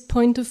atheist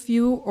point of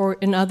view? Or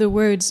in other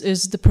words,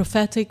 is the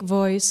prophetic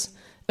voice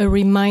a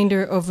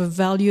reminder of a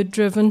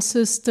value-driven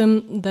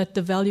system, that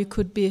the value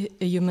could be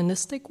a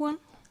humanistic one?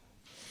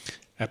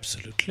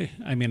 Absolutely.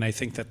 I mean, I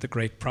think that the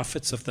great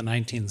prophets of the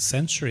 19th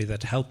century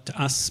that helped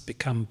us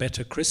become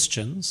better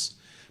Christians,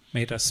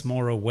 made us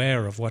more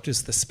aware of what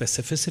is the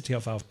specificity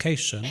of our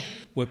vocation,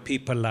 were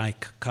people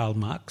like Karl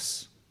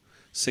Marx,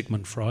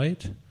 Sigmund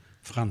Freud,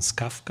 Franz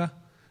Kafka,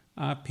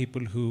 are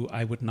people who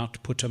I would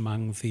not put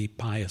among the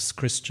pious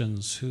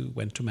Christians who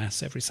went to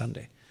Mass every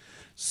Sunday.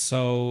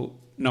 So,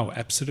 no,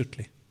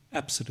 absolutely,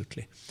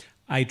 absolutely.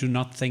 I do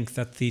not think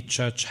that the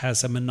Church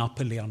has a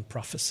monopoly on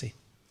prophecy.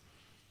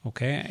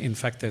 Okay? In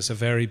fact, there's a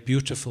very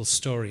beautiful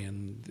story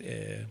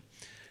in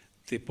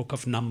the book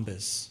of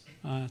Numbers,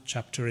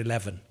 chapter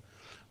 11,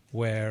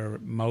 where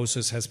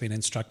Moses has been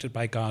instructed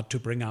by God to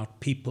bring out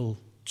people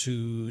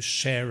to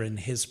share in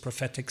his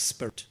prophetic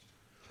spirit.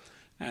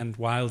 And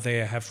while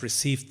they have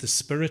received the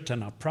Spirit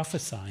and are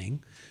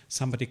prophesying,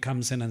 somebody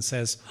comes in and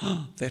says,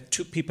 there are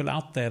 2 people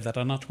out there that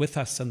are not with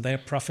us, and they're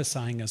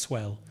prophesying as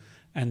well.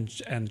 And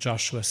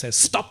Joshua says,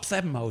 stop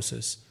them,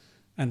 Moses.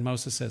 And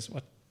Moses says,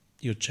 what,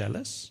 you're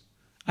jealous?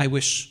 I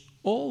wish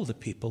all the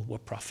people were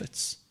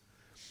prophets.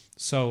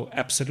 So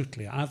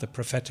absolutely, the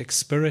prophetic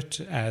spirit,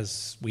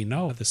 as we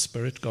know, the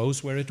Spirit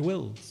goes where it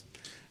wills.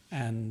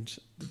 And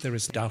there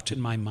is doubt in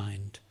my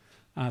mind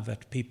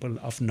that people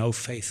of no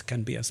faith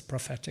can be as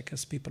prophetic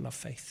as people of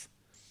faith.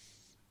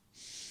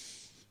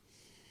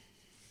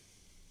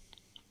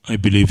 I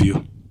believe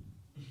you.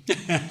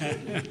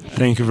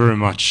 Thank you very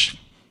much.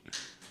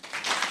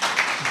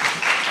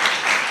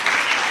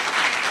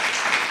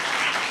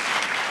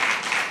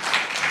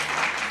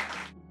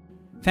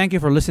 Thank you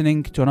for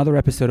listening to another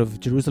episode of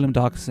Jerusalem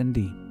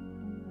TalksND.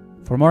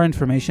 For more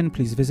information,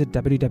 please visit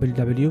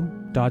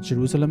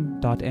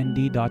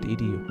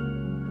www.jerusalem.nd.edu.